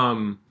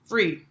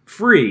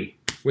free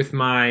with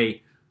my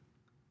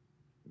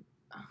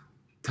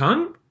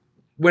tongue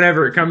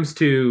whenever it comes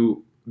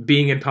to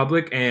being in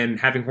public and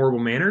having horrible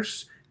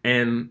manners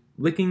and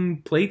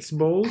licking plates,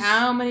 bowls.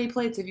 How many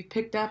plates have you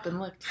picked up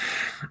and licked?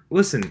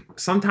 Listen,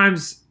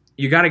 sometimes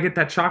you got to get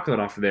that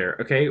chocolate off of there,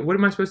 okay? What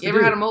am I supposed to do? You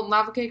ever had a molten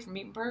lava cake from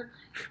Eaton Park?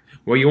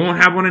 Well, you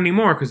won't have one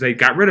anymore because they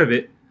got rid of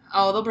it.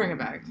 Oh, they'll bring it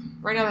back.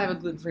 Right now they have a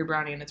gluten-free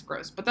brownie and it's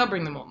gross, but they'll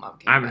bring the molten lava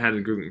cake I haven't had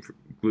the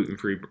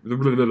gluten-free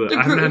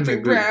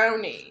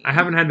brownie. I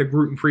haven't had the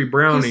gluten-free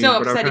brownie. He's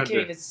so upset he can't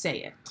even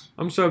say it.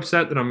 I'm so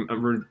upset that I'm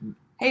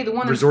the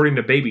one resorting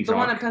to baby talk. The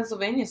one in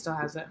Pennsylvania still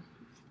has it.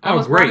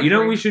 Oh, great. You know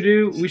what we should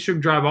do? We should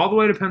drive all the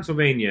way to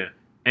Pennsylvania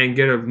and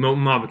get a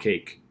molten lava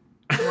cake.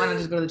 Why not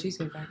just go to the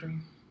Cheesecake Factory?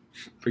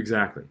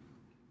 Exactly.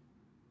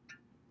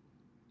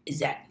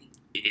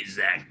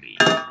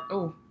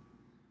 Oh.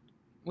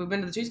 We've been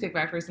to the Cheesecake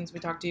Factory since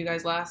we talked to you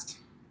guys last.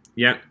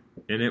 Yep.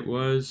 And it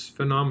was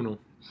phenomenal.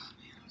 Oh,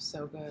 man, it was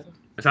so good.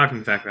 Aside from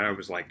the fact that I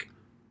was, like,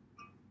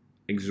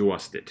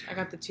 exhausted. I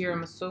got the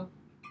tiramisu.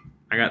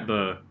 I got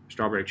the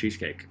strawberry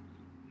cheesecake.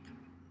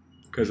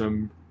 Because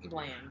I'm...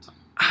 bland.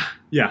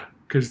 Yeah,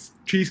 because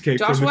cheesecake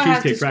Joshua from the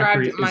Cheesecake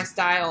Factory has described my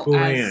style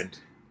bland. as...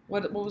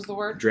 What was the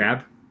word?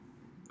 Drab.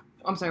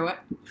 I'm sorry, what?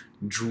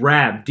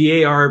 Drab.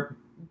 D-R-A-B.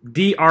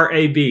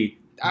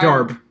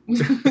 Darb.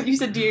 You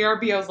said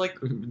D-A-R-B. I was like...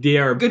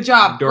 Darb. Good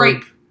job. Darb.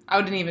 Great.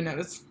 I didn't even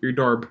notice. You're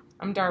Darb.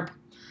 I'm Darb.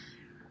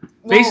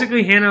 Well,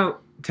 basically, Hannah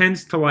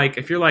tends to like...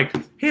 If you're like,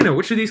 Hannah,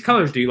 which of these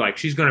colors do you like?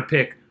 She's going to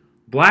pick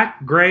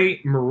black,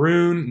 gray,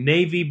 maroon,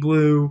 navy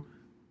blue...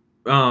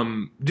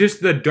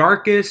 just the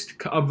darkest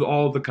of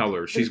all the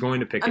colors. She's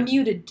going to pick a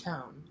muted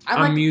tone. I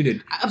like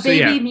muted. A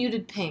baby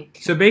muted pink.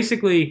 So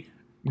basically,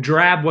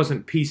 drab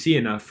wasn't PC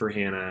enough for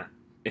Hannah.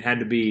 It had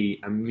to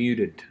be a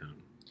muted tone.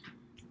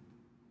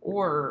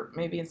 Or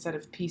maybe instead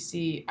of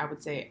PC, I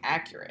would say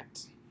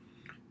accurate.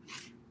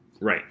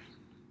 Right.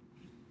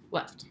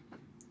 Left.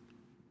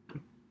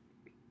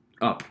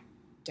 Up.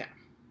 Down.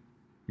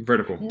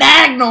 Vertical.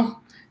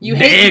 Diagonal. You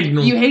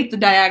diagonal. hate the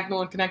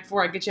diagonal in Connect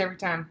 4. I get you every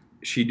time.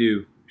 She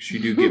do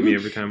get me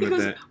every time with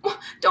that.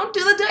 Don't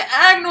do the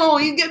diagonal.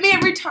 You get me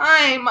every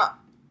time.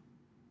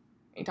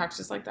 He talks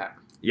just like that.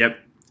 Yep.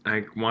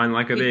 I whine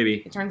like a baby.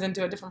 He turns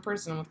into a different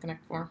person with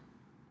Connect 4.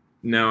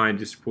 No, I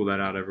just pull that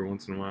out every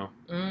once in a while.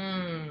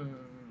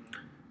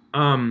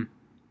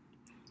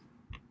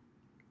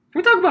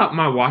 We talk about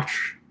my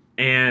watch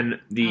and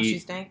the... Oh, she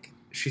stank?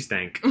 She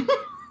stank.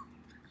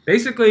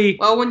 Basically...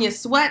 Well, when you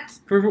sweat...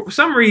 For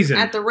some reason...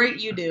 At the rate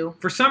you do...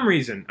 For some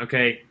reason,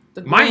 okay?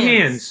 My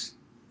hands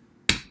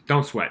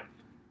don't sweat.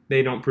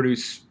 They don't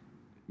produce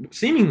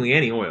seemingly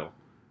any oil.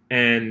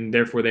 And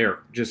therefore, they are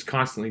just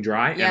constantly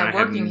dry. Yeah, and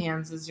working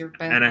hands is your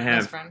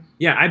best friend.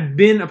 Yeah, I've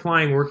been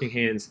applying working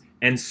hands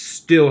and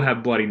still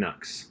have bloody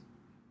knucks.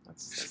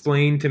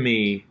 Explain to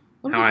me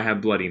how I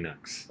have bloody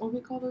knucks. What do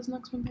we call those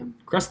knucks one time?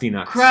 Crusty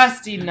knucks.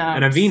 Crusty knucks.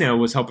 And Aveeno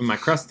was helping my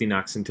crusty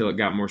knucks until it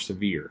got more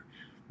severe.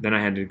 Then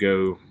I had to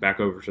go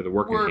back over to the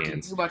working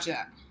hands. Who bought you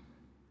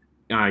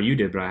that? You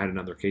did, but I had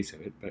another case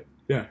of it. But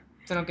yeah.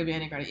 So don't give me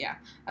any credit. Yeah,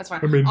 that's fine.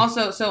 I mean,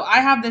 also, so I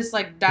have this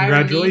like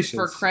dire need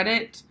for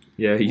credit.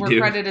 Yeah, you do.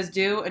 Where credit is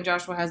due, and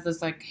Joshua has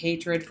this like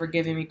hatred for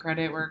giving me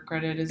credit where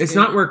credit is due. It's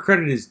not where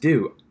credit is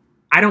due.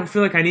 I don't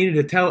feel like I needed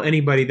to tell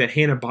anybody that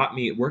Hannah bought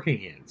me Working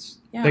Hands.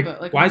 Yeah,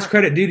 but like... Why is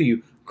credit due to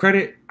you?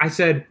 Credit, I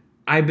said,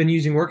 I've been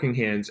using Working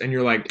Hands, and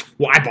you're like,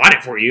 well, I bought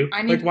it for you.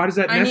 Why is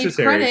that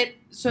necessary? I need credit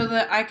so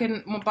that I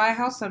can buy a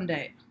house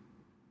someday.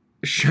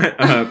 Shut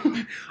up.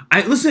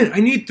 Listen, I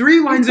need 3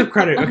 lines of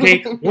credit,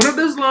 okay? One of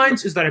those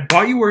lines is that I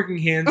bought you Working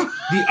Hands.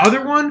 The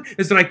other one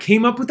is that I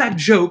came up with that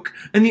joke.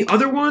 And the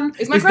other one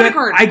is my credit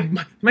card.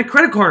 My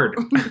credit card.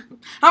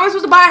 How am I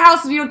supposed to buy a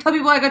house if you don't tell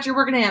people I got your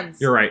Working Hands?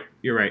 You're right.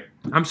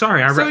 I'm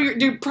sorry. So you're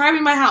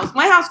depriving my house.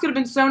 My house could have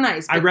been so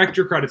nice. I wrecked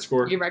your credit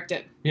score. You wrecked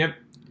it. Yep.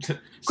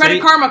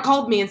 Credit Karma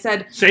called me and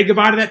said... Say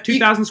goodbye to that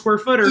 2,000 square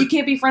footer. You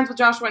can't be friends with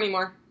Joshua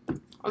anymore.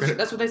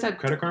 That's what they said.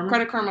 Credit Karma?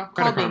 Credit Karma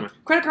called me.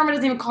 Credit Karma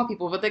doesn't even call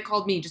people, but they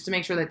called me just to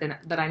make sure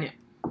that I knew.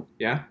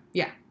 Yeah?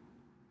 Yeah.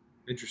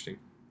 Interesting.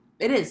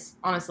 It is,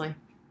 honestly.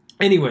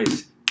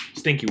 Anyways,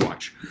 stinky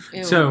watch.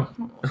 Ew. So,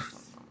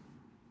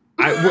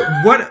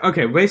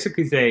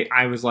 basically today,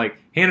 I was like,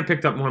 Hannah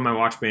picked up one of my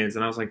watch bands,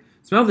 and I was like,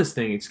 smell this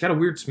thing. It's got a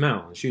weird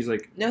smell. And she was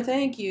like, no,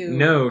 thank you.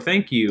 No,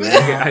 thank you.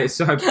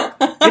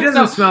 It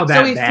doesn't smell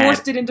that bad. So he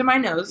forced it into my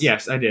nose.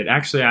 Yes, I did.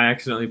 Actually, I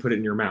accidentally put it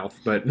in your mouth,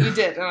 but... You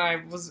did, and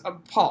I was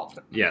appalled.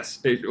 Yes,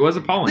 it was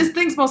appalling. This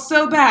thing smells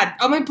so bad.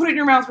 I'm going to put it in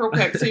your mouth real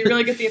quick so you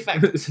really get the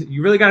effect.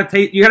 You really got to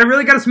taste... You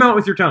really got to smell it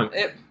with your tongue.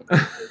 You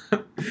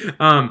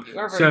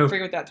are very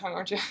free with that tongue,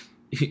 aren't you?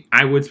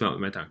 I would smell it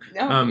with my tongue.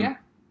 Oh, yeah.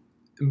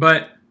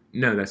 But,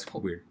 no, that's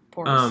weird.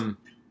 Porous.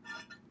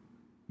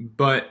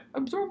 But...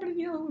 Absorbent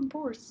yellow and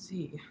porous.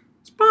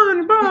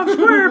 SpongeBob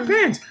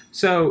SquarePants.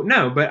 So,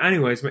 no, but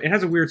anyways, it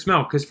has a weird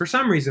smell because for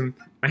some reason,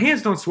 my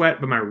hands don't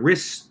sweat, but my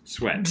wrists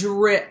sweat.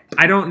 Drip.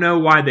 I don't know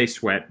why they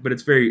sweat, but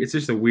it's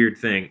just a weird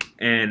thing.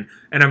 And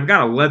I've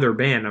got a leather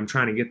band. I'm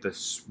trying to get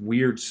this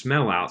weird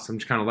smell out, so I'm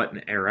just kind of letting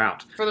it air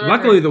out.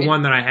 Luckily, the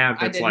one that I have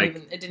that's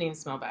it didn't even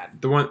smell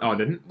bad. The one, oh, it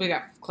didn't?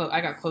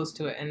 I got close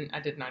to it, and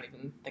I did not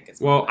even think it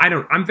smelled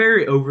bad. I'm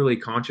very overly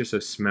conscious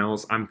of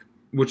smells,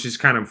 which is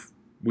kind of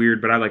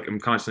weird, but I'm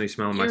constantly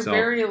smelling myself.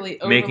 You're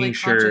very overly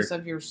conscious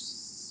of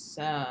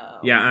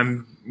yourself. Yeah,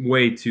 I'm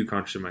way too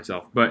conscious of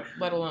myself, but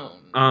let alone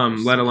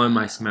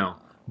my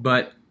smell.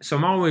 But so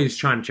I'm always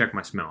trying to check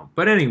my smell.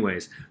 But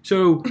anyways,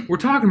 so we're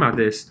talking about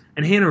this,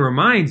 and Hannah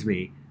reminds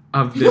me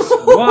of this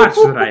watch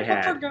that I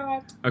had. I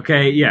forgot.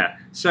 Okay, yeah.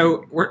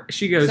 So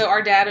she goes. So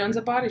our dad owns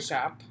a body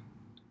shop.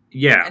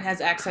 Yeah. And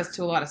has access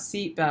to a lot of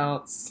seat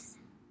belts.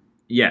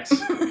 Yes.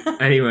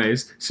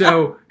 Anyways,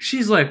 so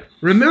she's like,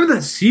 remember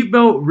that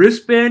seatbelt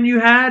wristband you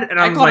had? And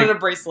I called it a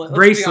bracelet.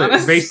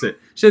 Bracelet.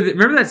 So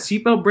remember that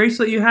seatbelt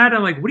bracelet you had?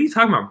 I'm like, what are you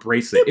talking about,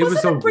 bracelet? It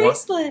wasn't a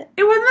bracelet.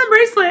 It wasn't a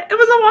bracelet. It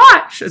was a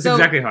watch. That's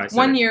exactly how I said it.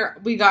 One year,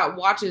 we got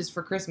watches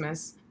for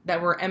Christmas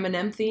that were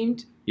M&M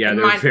themed. Yeah,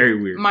 they were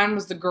very weird. Mine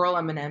was the girl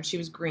M&M. She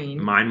was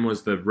green. Mine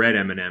was the red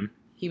M&M.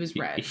 He was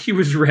red. He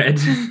was red.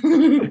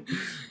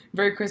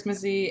 Very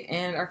Christmassy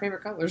and our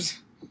favorite colors.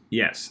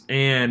 Yes.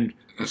 And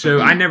so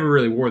I never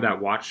really wore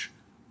that watch.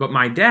 But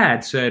my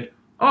dad said,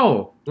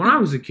 oh, when I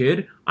was a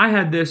kid, I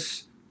had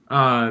this...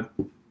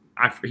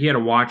 he had a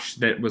watch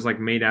that was like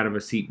made out of a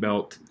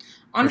seatbelt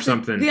or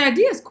something. The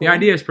idea is cool. The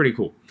idea is pretty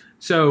cool.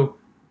 So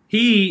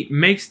he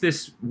makes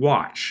this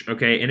watch,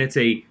 okay, and it's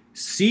a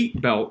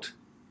seatbelt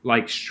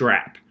like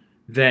strap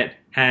that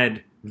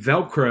had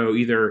Velcro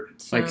either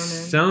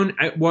sewn.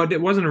 Well,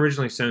 it wasn't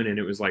originally sewn in.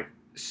 It was like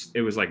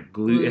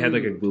glue. It had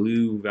like a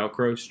glue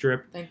Velcro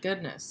strip. Thank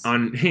goodness.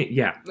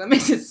 Yeah. That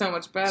makes it so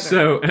much better.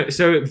 So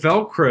it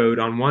Velcroed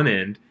on one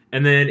end.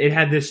 And then it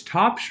had this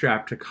top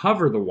strap to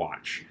cover the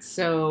watch.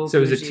 So it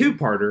was a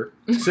two-parter.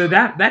 So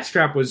that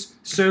strap was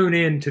sewn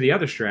into the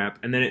other strap,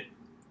 and then it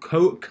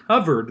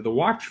covered the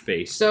watch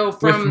face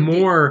with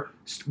more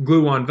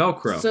glue on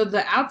Velcro. So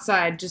the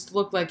outside just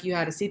looked like you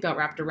had a seatbelt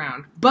wrapped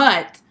around.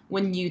 But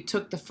when you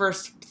took the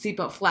first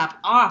seatbelt flap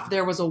off,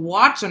 there was a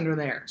watch under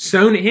there.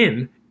 Sewn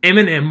in,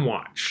 M&M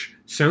watch.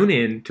 Sewn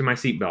in to my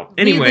seatbelt.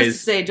 Anyways. Needless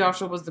to say,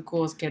 Joshua was the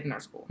coolest kid in our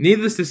school.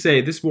 Needless to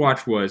say, this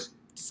watch was...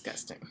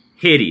 disgusting.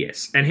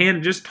 Hideous. And Hannah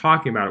just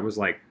talking about it was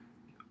like,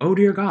 oh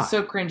dear God.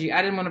 So cringy.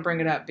 I didn't want to bring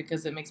it up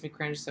because it makes me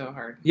cringe so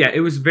hard. Yeah, it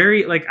was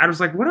very, like, I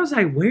was like, what was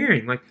I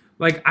wearing?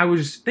 Like I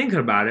was thinking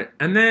about it,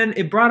 and then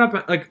it brought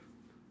up, like,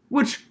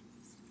 which,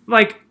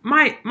 like,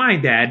 my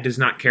dad does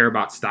not care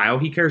about style.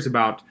 He cares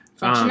about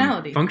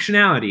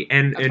functionality.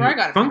 And where I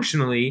got it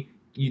functionally,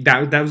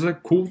 that was a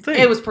cool thing.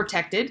 It was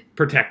protected.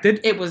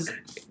 It was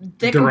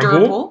thick and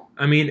durable.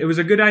 I mean, it was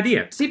a good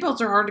idea.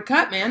 Seatbelts are hard to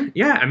cut, man.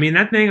 Yeah, I mean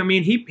that thing. I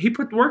mean, he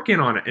put work in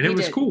on it, and it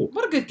was cool.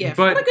 What a good gift.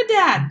 What a good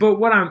dad. But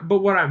what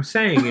I'm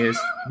saying is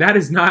that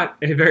is not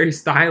a very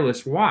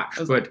stylish watch.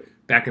 But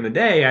back in the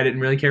day, I didn't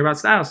really care about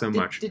style so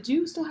much. Did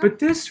you still have? But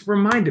this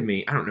reminded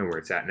me. I don't know where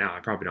it's at now. I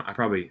probably don't. I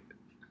probably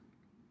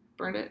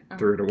burned it.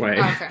 Threw it away.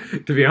 Oh, okay.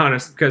 To be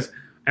honest, because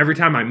every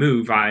time I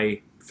move, I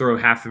throw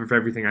half of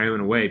everything I own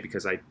away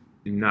because I'm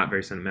not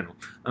very sentimental,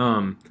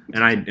 and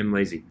I am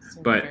lazy.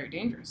 But very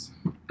dangerous.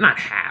 Not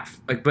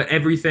half, but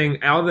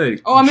everything, all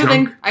the. Oh, I'm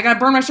moving. I gotta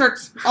burn my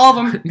shirts, all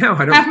of them. No,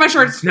 I don't. Half my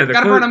shirts. No,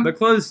 gotta burn them. The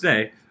clothes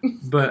stay.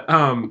 But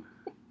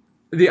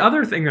the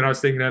other thing that I was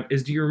thinking of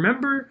is, do you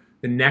remember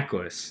the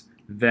necklace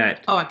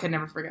that? Oh, I could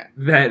never forget.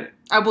 That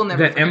I will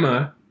never. That forget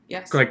Emma.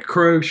 Yes.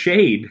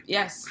 Crocheted.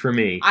 Yes. For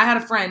me. I had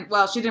a friend.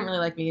 Well, she didn't really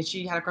like me.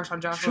 She had a crush on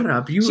Joshua. Shut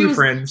up. You were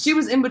friends. She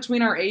was in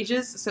between our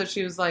ages, so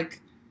she was like,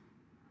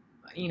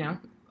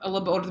 a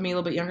little bit older than me, a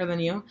little bit younger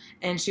than you,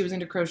 and she was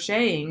into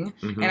crocheting,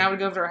 and I would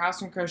go over to her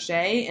house and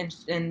crochet,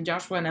 and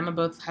Joshua and Emma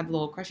both had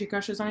little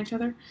crushes on each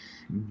other.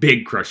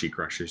 Big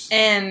crushes.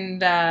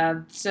 And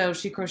so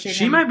she crocheted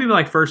She might be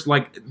first,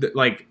 I'm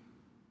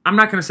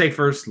not going to say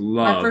first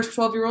love. My first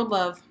 12-year-old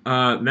love.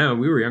 No,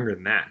 we were younger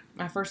than that.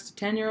 My first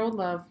 10-year-old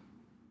love.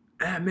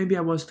 Maybe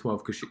I was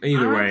 12, because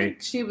either way. I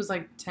think she was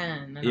 10,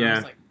 and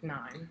I was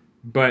 9.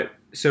 But,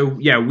 so,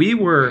 yeah, I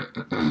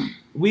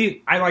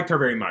liked her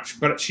very much,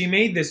 but she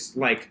made this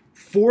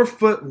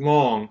 4-foot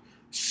long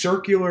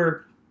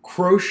circular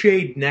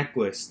crocheted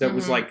necklace that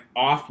was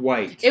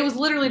off-white. It was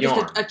literally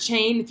just a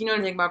chain. If you know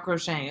anything about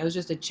crocheting, it was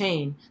just a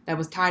chain that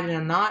was tied in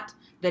a knot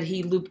that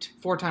he looped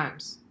 4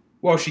 times.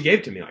 Well, she gave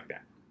it to me like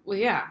that. Well,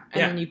 yeah,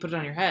 and then you put it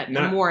on your head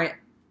and wore it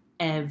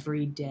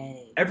every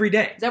day. Every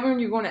day. Is that when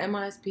you were going to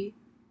MISP?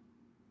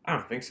 I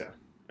don't think so.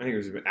 I think it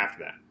was a bit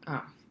after that.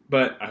 Oh.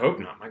 But I hope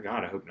not. My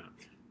God, I hope not.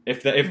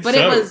 If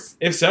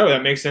so,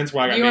 that makes sense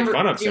why I got made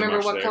fun of so much. Do you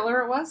remember what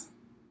color it was?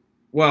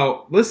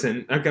 Well,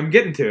 listen, I'm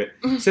getting to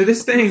it. So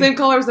this thing... Same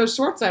color as those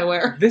shorts I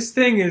wear. This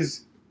thing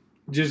is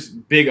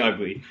just big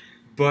ugly.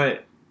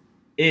 But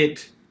I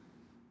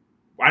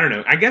don't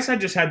know. I guess I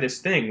just had this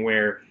thing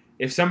where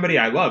if somebody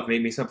I love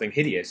made me something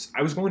hideous,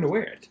 I was going to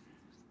wear it.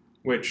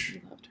 Which...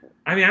 You loved her.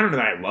 I mean, I don't know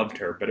that I loved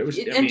her, but it was...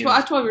 At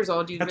 12 years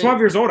old, at 12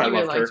 years old, I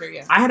loved her.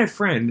 Yeah. I had a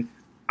friend,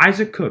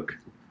 Isaac Cook,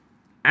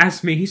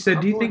 asked me, he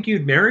said, do you think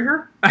you'd marry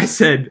her? I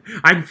said,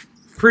 I'm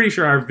pretty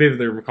sure I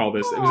vividly recall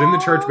this. Aww. It was in the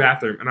church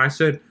bathroom, and I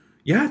said,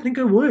 yeah, I think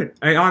I would.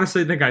 I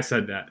honestly think I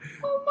said that.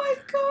 Oh my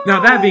God.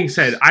 Now, that being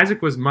said,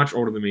 Isaac was much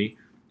older than me,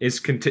 is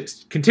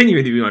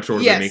continuing to be much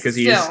older than me, because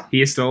he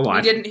is still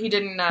alive. He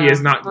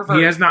has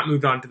not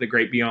moved on to the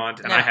great beyond,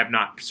 and I have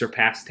not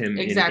surpassed him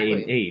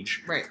in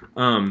age. Right.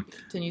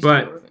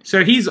 But,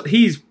 so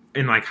he's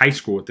in high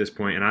school at this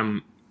point, and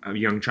I'm a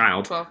young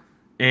child. 12.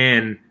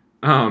 And,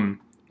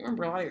 I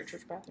remember a lot of your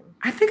church bathroom.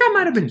 I think I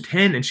might have been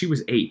 10 and she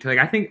was 8.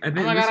 I think. Oh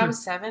my God, I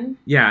was 7.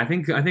 Yeah, I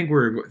think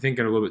we're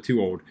thinking a little bit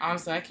too old.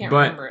 Honestly, I can't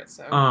remember it.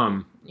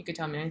 So you could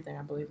tell me anything,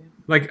 I believe you.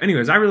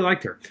 Anyways, I really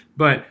liked her.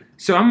 But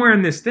so I'm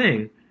wearing this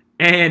thing,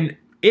 and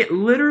it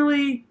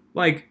literally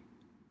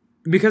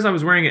because I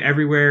was wearing it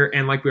everywhere,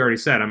 and like we already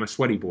said, I'm a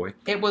sweaty boy.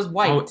 It was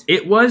white. Oh,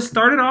 it was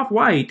started off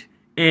white,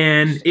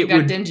 and it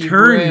would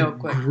turn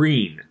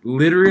green.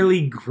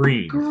 Literally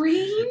green.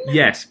 Green?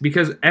 Yes,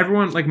 because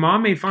everyone, like,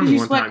 Mom made fun of me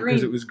one time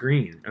because it was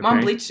green. Okay? Mom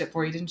bleached it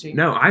for you, didn't she?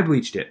 No, I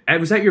bleached it. It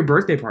was at your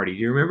birthday party. Do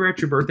you remember at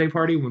your birthday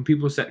party when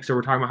people said, so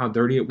we're talking about how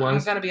dirty it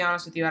was? I'm going to be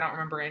honest with you, I don't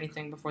remember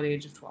anything before the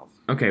age of 12.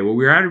 Okay, well,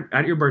 we were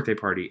at your birthday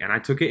party, and I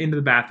took it into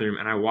the bathroom,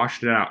 and I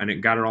washed it out, and it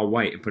got it all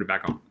white and put it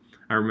back on.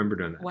 I remember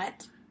doing that.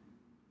 Wet?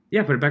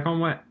 Yeah, put it back on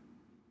wet.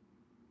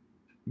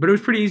 But it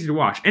was pretty easy to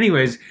wash.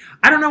 Anyways,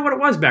 I don't know what it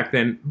was back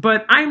then,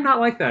 but I'm not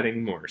like that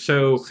anymore.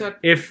 So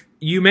if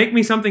you make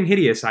me something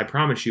hideous, I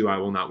promise you I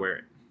will not wear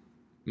it.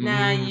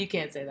 Nah, you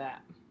can't say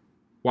that.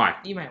 Why?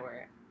 You might wear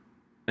it.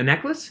 A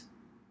necklace?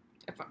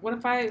 What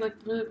if I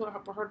really put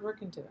hard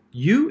work into it?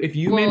 If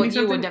you made me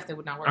something? You definitely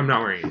would not wear it. I'm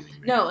not wearing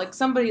anything. No, like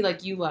somebody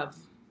like you love.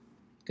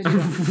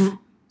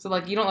 So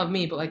like you don't love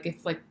me, but like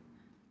if like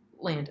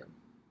Landon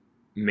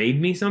made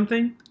me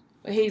something?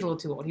 But he's a little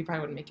too old. He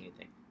probably wouldn't make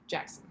anything.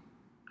 Jackson.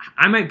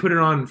 I might put it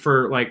on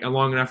for like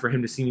long enough for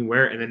him to see me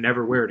wear it and then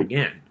never wear it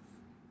again.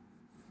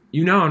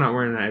 You know I'm not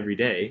wearing that every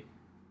day.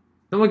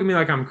 Don't look at me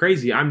like I'm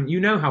crazy.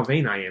 You know how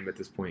vain I am at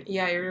this point.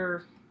 Yeah, you're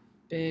a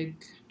big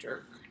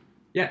jerk.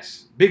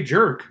 Yes. Big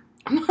jerk.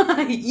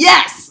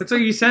 Yes! That's what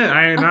you said.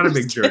 I am not a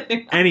big jerk.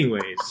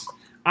 Anyways,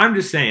 I'm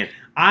just saying.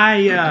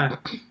 I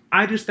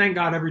just thank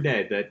God every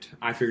day that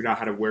I figured out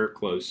how to wear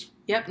clothes.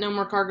 Yep, no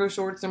more cargo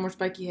shorts, no more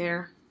spiky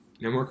hair.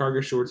 No more cargo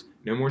shorts.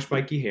 No more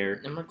spiky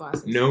hair. No more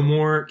glasses. No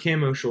more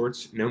camo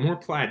shorts. No more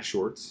plaid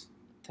shorts.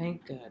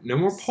 Thank goodness. No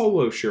more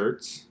polo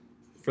shirts,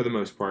 for the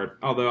most part.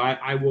 Although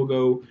I'll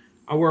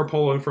wear a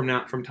polo from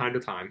time to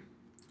time.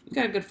 You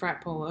got a good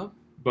frat polo.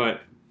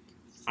 But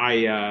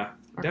I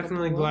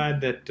definitely glad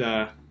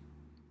that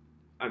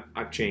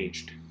I've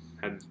changed.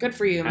 Good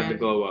for you, man. Had the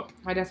glow up.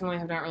 I definitely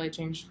have not really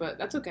changed, but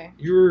that's okay.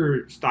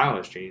 Your style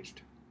has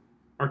changed.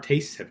 Our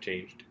tastes have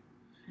changed.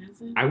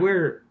 Has it? I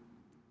wear...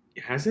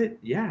 Has it?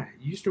 Yeah.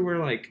 You used to wear,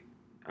 like...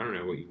 I don't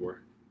know what you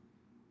wore.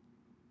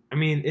 I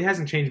mean, it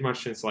hasn't changed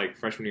much since, like,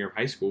 freshman year of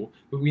high school.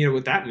 But, you know,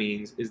 what that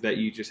means is that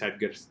you just had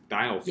good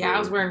style for... Yeah, I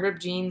was wearing ripped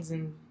jeans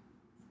and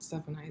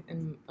stuff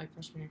in like,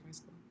 freshman year of high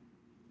school.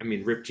 I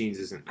mean, ripped jeans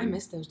isn't... I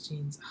miss those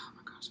jeans. Oh,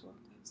 my gosh, I love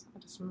those. I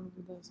just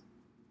remembered those.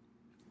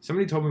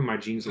 Somebody told me my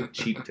jeans look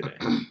cheap today.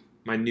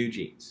 My new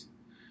jeans.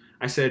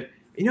 I said...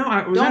 You know,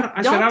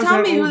 don't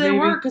tell me who they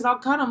were, because I'll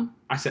cut them.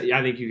 I said, yeah,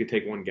 I think you could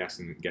take one guess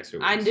and guess who it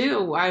was.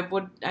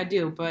 I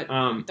do, but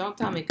don't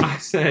tell me.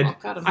 I'll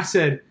cut them. I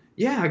said,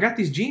 yeah, I got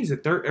these jeans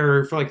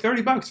for like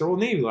 $30. They're Old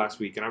Navy last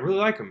week, and I really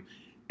like them.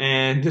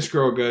 And this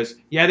girl goes,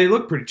 yeah, they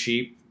look pretty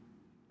cheap.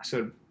 I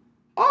said,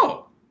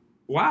 oh,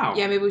 wow.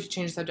 Yeah, maybe we should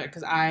change the subject,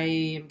 because I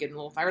am getting a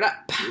little fired up.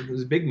 It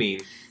was big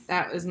mean.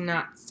 That is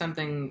not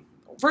something...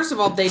 First of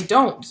all, they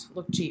don't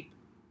look cheap.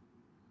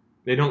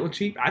 They don't look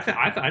cheap? I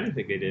didn't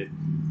think they did.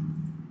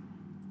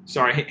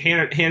 Sorry,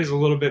 Hannah's a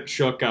little bit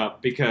shook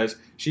up because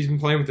she's been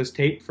playing with this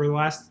tape for the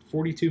last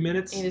 42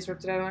 minutes. And just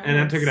ripped it out of my hands. And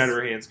I took it out of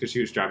her hands because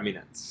she was driving me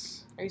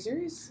nuts. Are you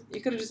serious?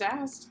 You could have just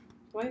asked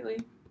politely.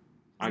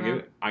 I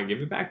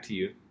give it back to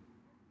you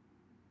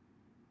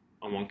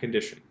on one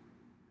condition.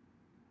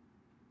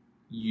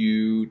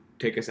 You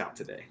take us out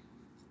today.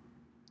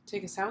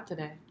 Take us out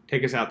today.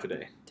 Take us out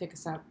today. Take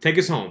us out. Take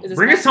us home.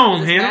 Bring us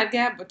home, Hannah. Bad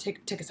gab, but take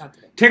us out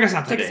today. Take us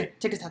out today.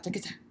 Take us out. Take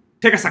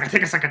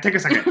us out. Take a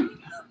second.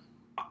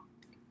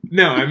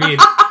 No,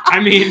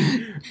 I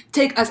mean...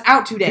 Take us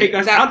out today. Take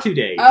us out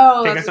today.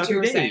 Oh, that's what you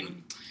were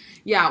saying.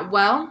 Yeah,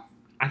 well...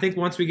 I think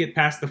once we get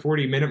past the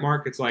 40-minute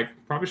mark, it's like,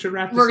 probably should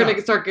wrap this up. We're going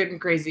to start getting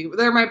crazy.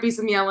 There might be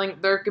some yelling.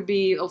 There could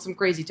be some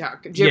crazy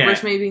talk.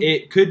 Gibberish, maybe?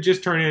 It could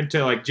just turn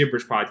into, like,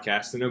 gibberish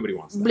podcast, and nobody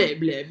wants that. Bleh,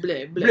 bleh,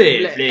 bleh,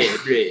 bleh,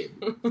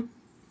 bleh, bleh.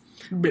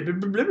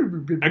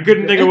 I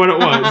couldn't think of what it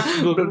was.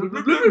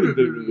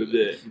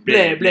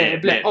 Bleh,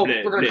 bleh, bleh. Oh,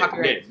 we're going to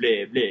copyright.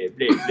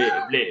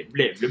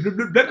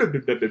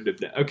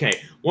 Okay,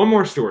 one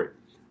more story.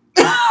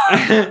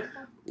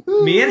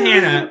 Me and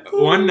Hannah,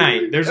 one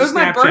night, there's a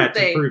Snapchat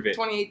to prove it.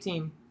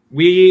 2018.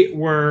 We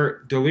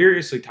were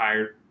deliriously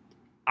tired.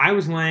 I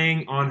was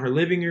laying on her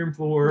living room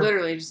floor.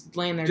 Literally, just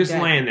laying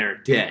there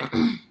dead.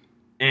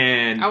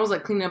 And I was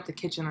like cleaning up the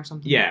kitchen or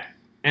something. Yeah.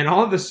 And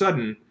all of a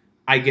sudden,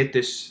 I get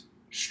this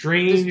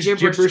strange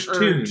gibberish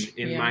tune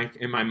in my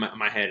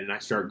head, and I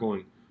start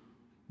going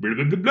blah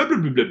blah blah blah blah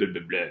blah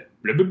blah blah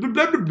blah blah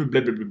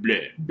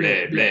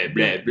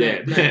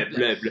blah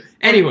blah blah.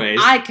 Anyways,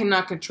 I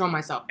cannot control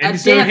myself. And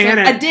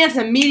I dance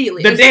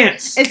immediately. The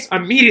dance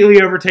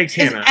immediately overtakes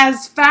Hannah.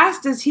 As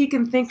fast as he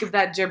can think of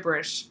that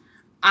gibberish,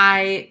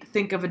 I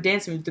think of a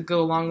dance move to go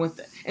along with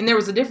it. And there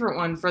was a different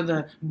one for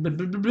the blah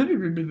blah blah blah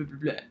blah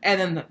blah, and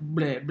then the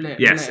blah blah.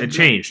 Yes, it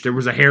changed. There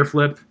was a hair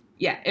flip.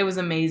 Yeah, it was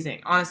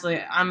amazing. Honestly,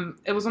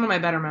 it was one of my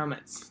better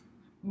moments.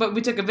 But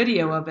we took a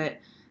video of it,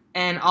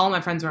 and all of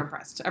my friends were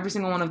impressed. Every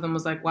single one of them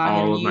was like, wow,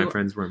 all of my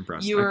friends were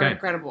impressed. You were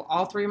incredible.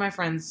 All three of my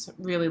friends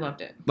really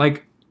loved it.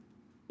 Like,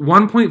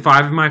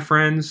 1.5 of my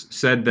friends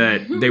said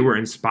that they were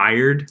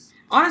inspired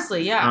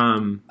Honestly, yeah.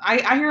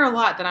 I hear a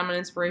lot that I'm an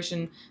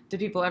inspiration to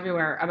people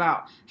everywhere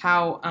about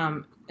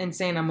how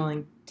insane I'm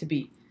willing to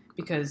be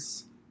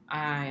because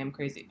I am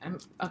crazy. I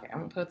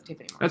won't put the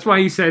tape anymore. That's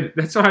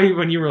why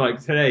when you were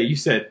like, today, you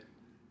said,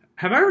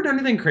 have I ever done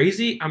anything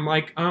crazy? I'm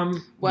like,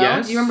 well,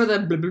 yes. Do you remember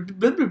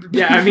the...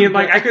 Yeah, I mean,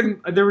 like, I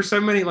couldn't... There were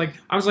so many, like...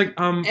 I was like,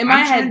 I'm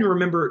trying to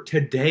remember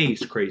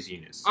today's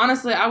craziness.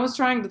 Honestly, I was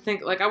trying to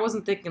think... Like, I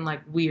wasn't thinking,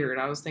 like, weird.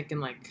 I was thinking,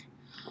 like...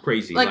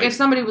 Crazy. Like, if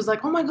somebody was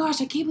like, oh my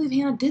gosh, I can't believe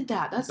Hannah did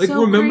that. That's like, so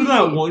crazy. Remember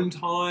that one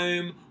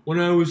time when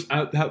I was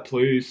at that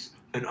place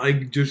and I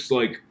just,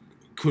 like,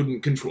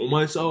 couldn't control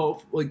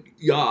myself? Like,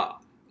 yeah.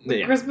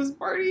 The Christmas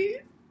party?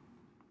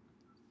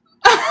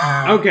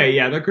 Okay,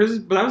 yeah, the Christmas...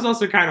 But that was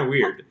also kind of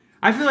weird.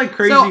 I feel like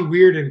crazy,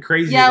 weird, and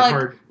crazy is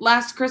hard.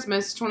 Last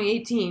Christmas,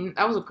 2018,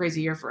 that was a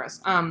crazy year for us.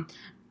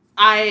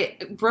 I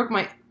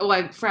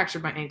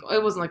fractured my ankle.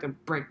 It wasn't like a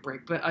break,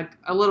 but like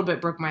a little bit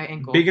broke my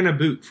ankle. Big in a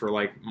boot for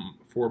like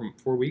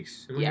 4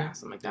 weeks? Yeah,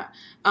 something like that.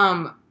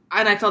 And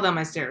I fell down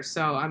my stairs,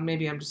 so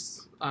maybe I'm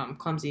just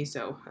clumsy,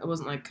 so it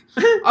wasn't like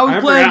I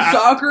was playing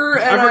soccer.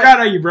 And I forgot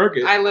how you broke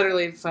it. I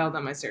literally fell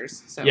down my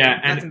stairs, so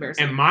that's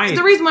embarrassing. And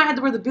the reason why I had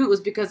to wear the boot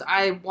was because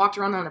I walked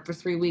around on it for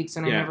 3 weeks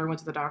and I never went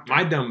to the doctor.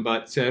 My dumb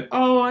butt said,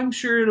 "Oh, I'm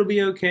sure it'll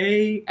be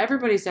okay."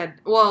 Everybody said,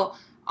 well,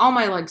 all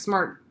my like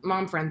smart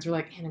mom friends were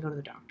like, "Hannah, go to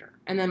the doctor,"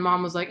 and then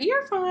mom was like,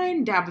 "You're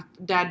fine."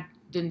 Dad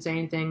didn't say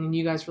anything, and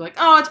you guys were like,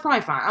 "Oh, it's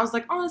probably fine." I was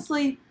like,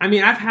 honestly, I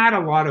mean, I've had a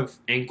lot of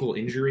ankle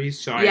injuries,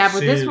 so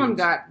but this one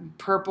got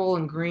purple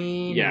and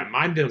green. Yeah,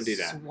 mine don't do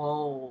that.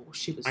 Swole.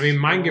 She was.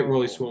 Mine get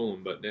really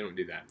swollen, but they don't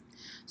do that.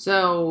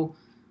 So,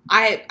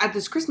 at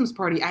this Christmas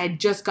party, I had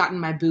just gotten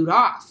my boot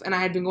off, and I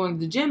had been going to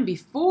the gym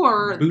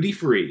before. Booty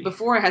free.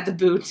 Before I had the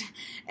boot,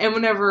 and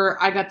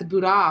whenever I got the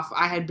boot off,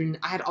 I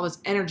had all this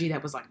energy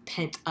that was like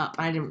pent up,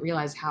 and I didn't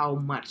realize how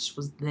much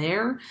was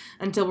there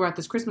until we're at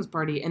this Christmas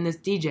party, and this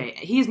DJ,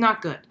 he's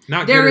not good.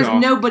 There is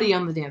nobody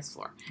on the dance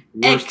floor.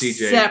 Worst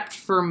except DJ.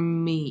 For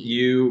me.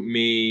 You,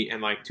 me,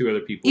 and like 2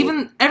 other people.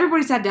 Even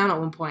everybody sat down at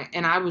one point,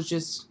 and I was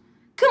just,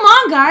 come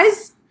on,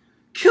 guys.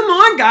 Come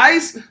on,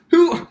 guys.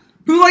 Who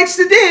likes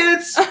to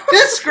dance?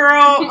 This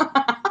girl.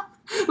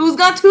 Who's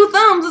got 2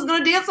 thumbs is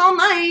going to dance all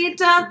night?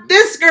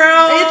 This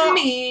girl. It's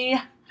me.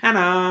 Hannah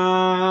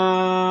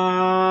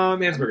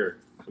Mansberger.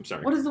 I'm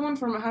sorry. What is the one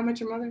from How I Met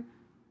Your Mother?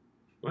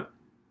 What?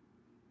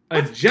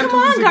 A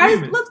Gentleman's Come on, guys.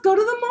 Agreement. Let's go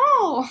to the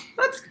mall.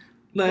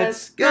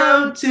 Let's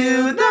go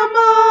to the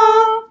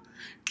mall.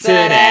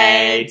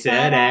 Today.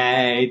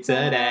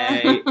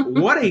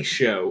 What a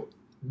show.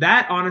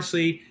 That,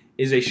 honestly,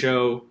 is a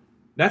show.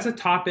 That's a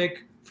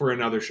topic for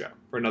another show,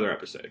 for another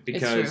episode.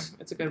 Because it's true.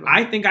 It's a good one.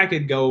 I think I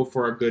could go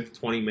for a good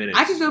 20 minutes.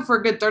 I could go for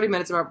a good 30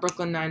 minutes about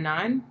Brooklyn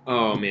Nine-Nine.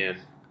 Oh, man.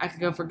 I could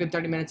go for a good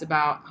 30 minutes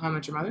about How I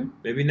Met Your Mother.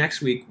 Maybe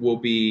next week we'll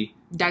be...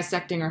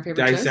 Dissecting our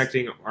favorite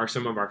shows.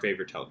 Some of our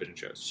favorite television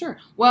shows. Sure.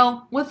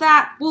 Well, with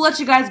that, we'll let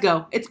you guys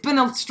go. It's been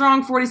a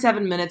strong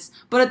 47 minutes,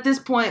 but at this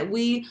point,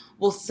 we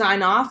will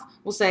sign off.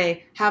 We'll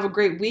say, have a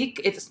great week.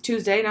 It's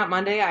Tuesday, not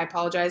Monday. I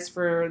apologize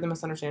for the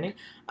misunderstanding.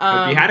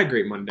 Hope you had a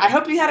great Monday. I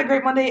hope you had a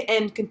great Monday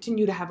and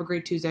continue to have a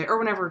great Tuesday, or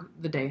whenever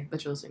the day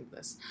that you're listening to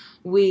this.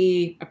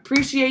 We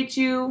appreciate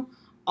you.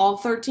 All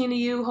 13 of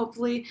you,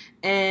 hopefully,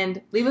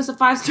 and leave us a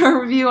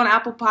 5-star review on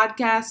Apple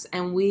Podcasts,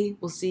 and we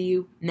will see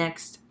you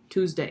next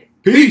Tuesday.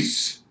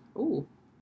 Peace! Ooh.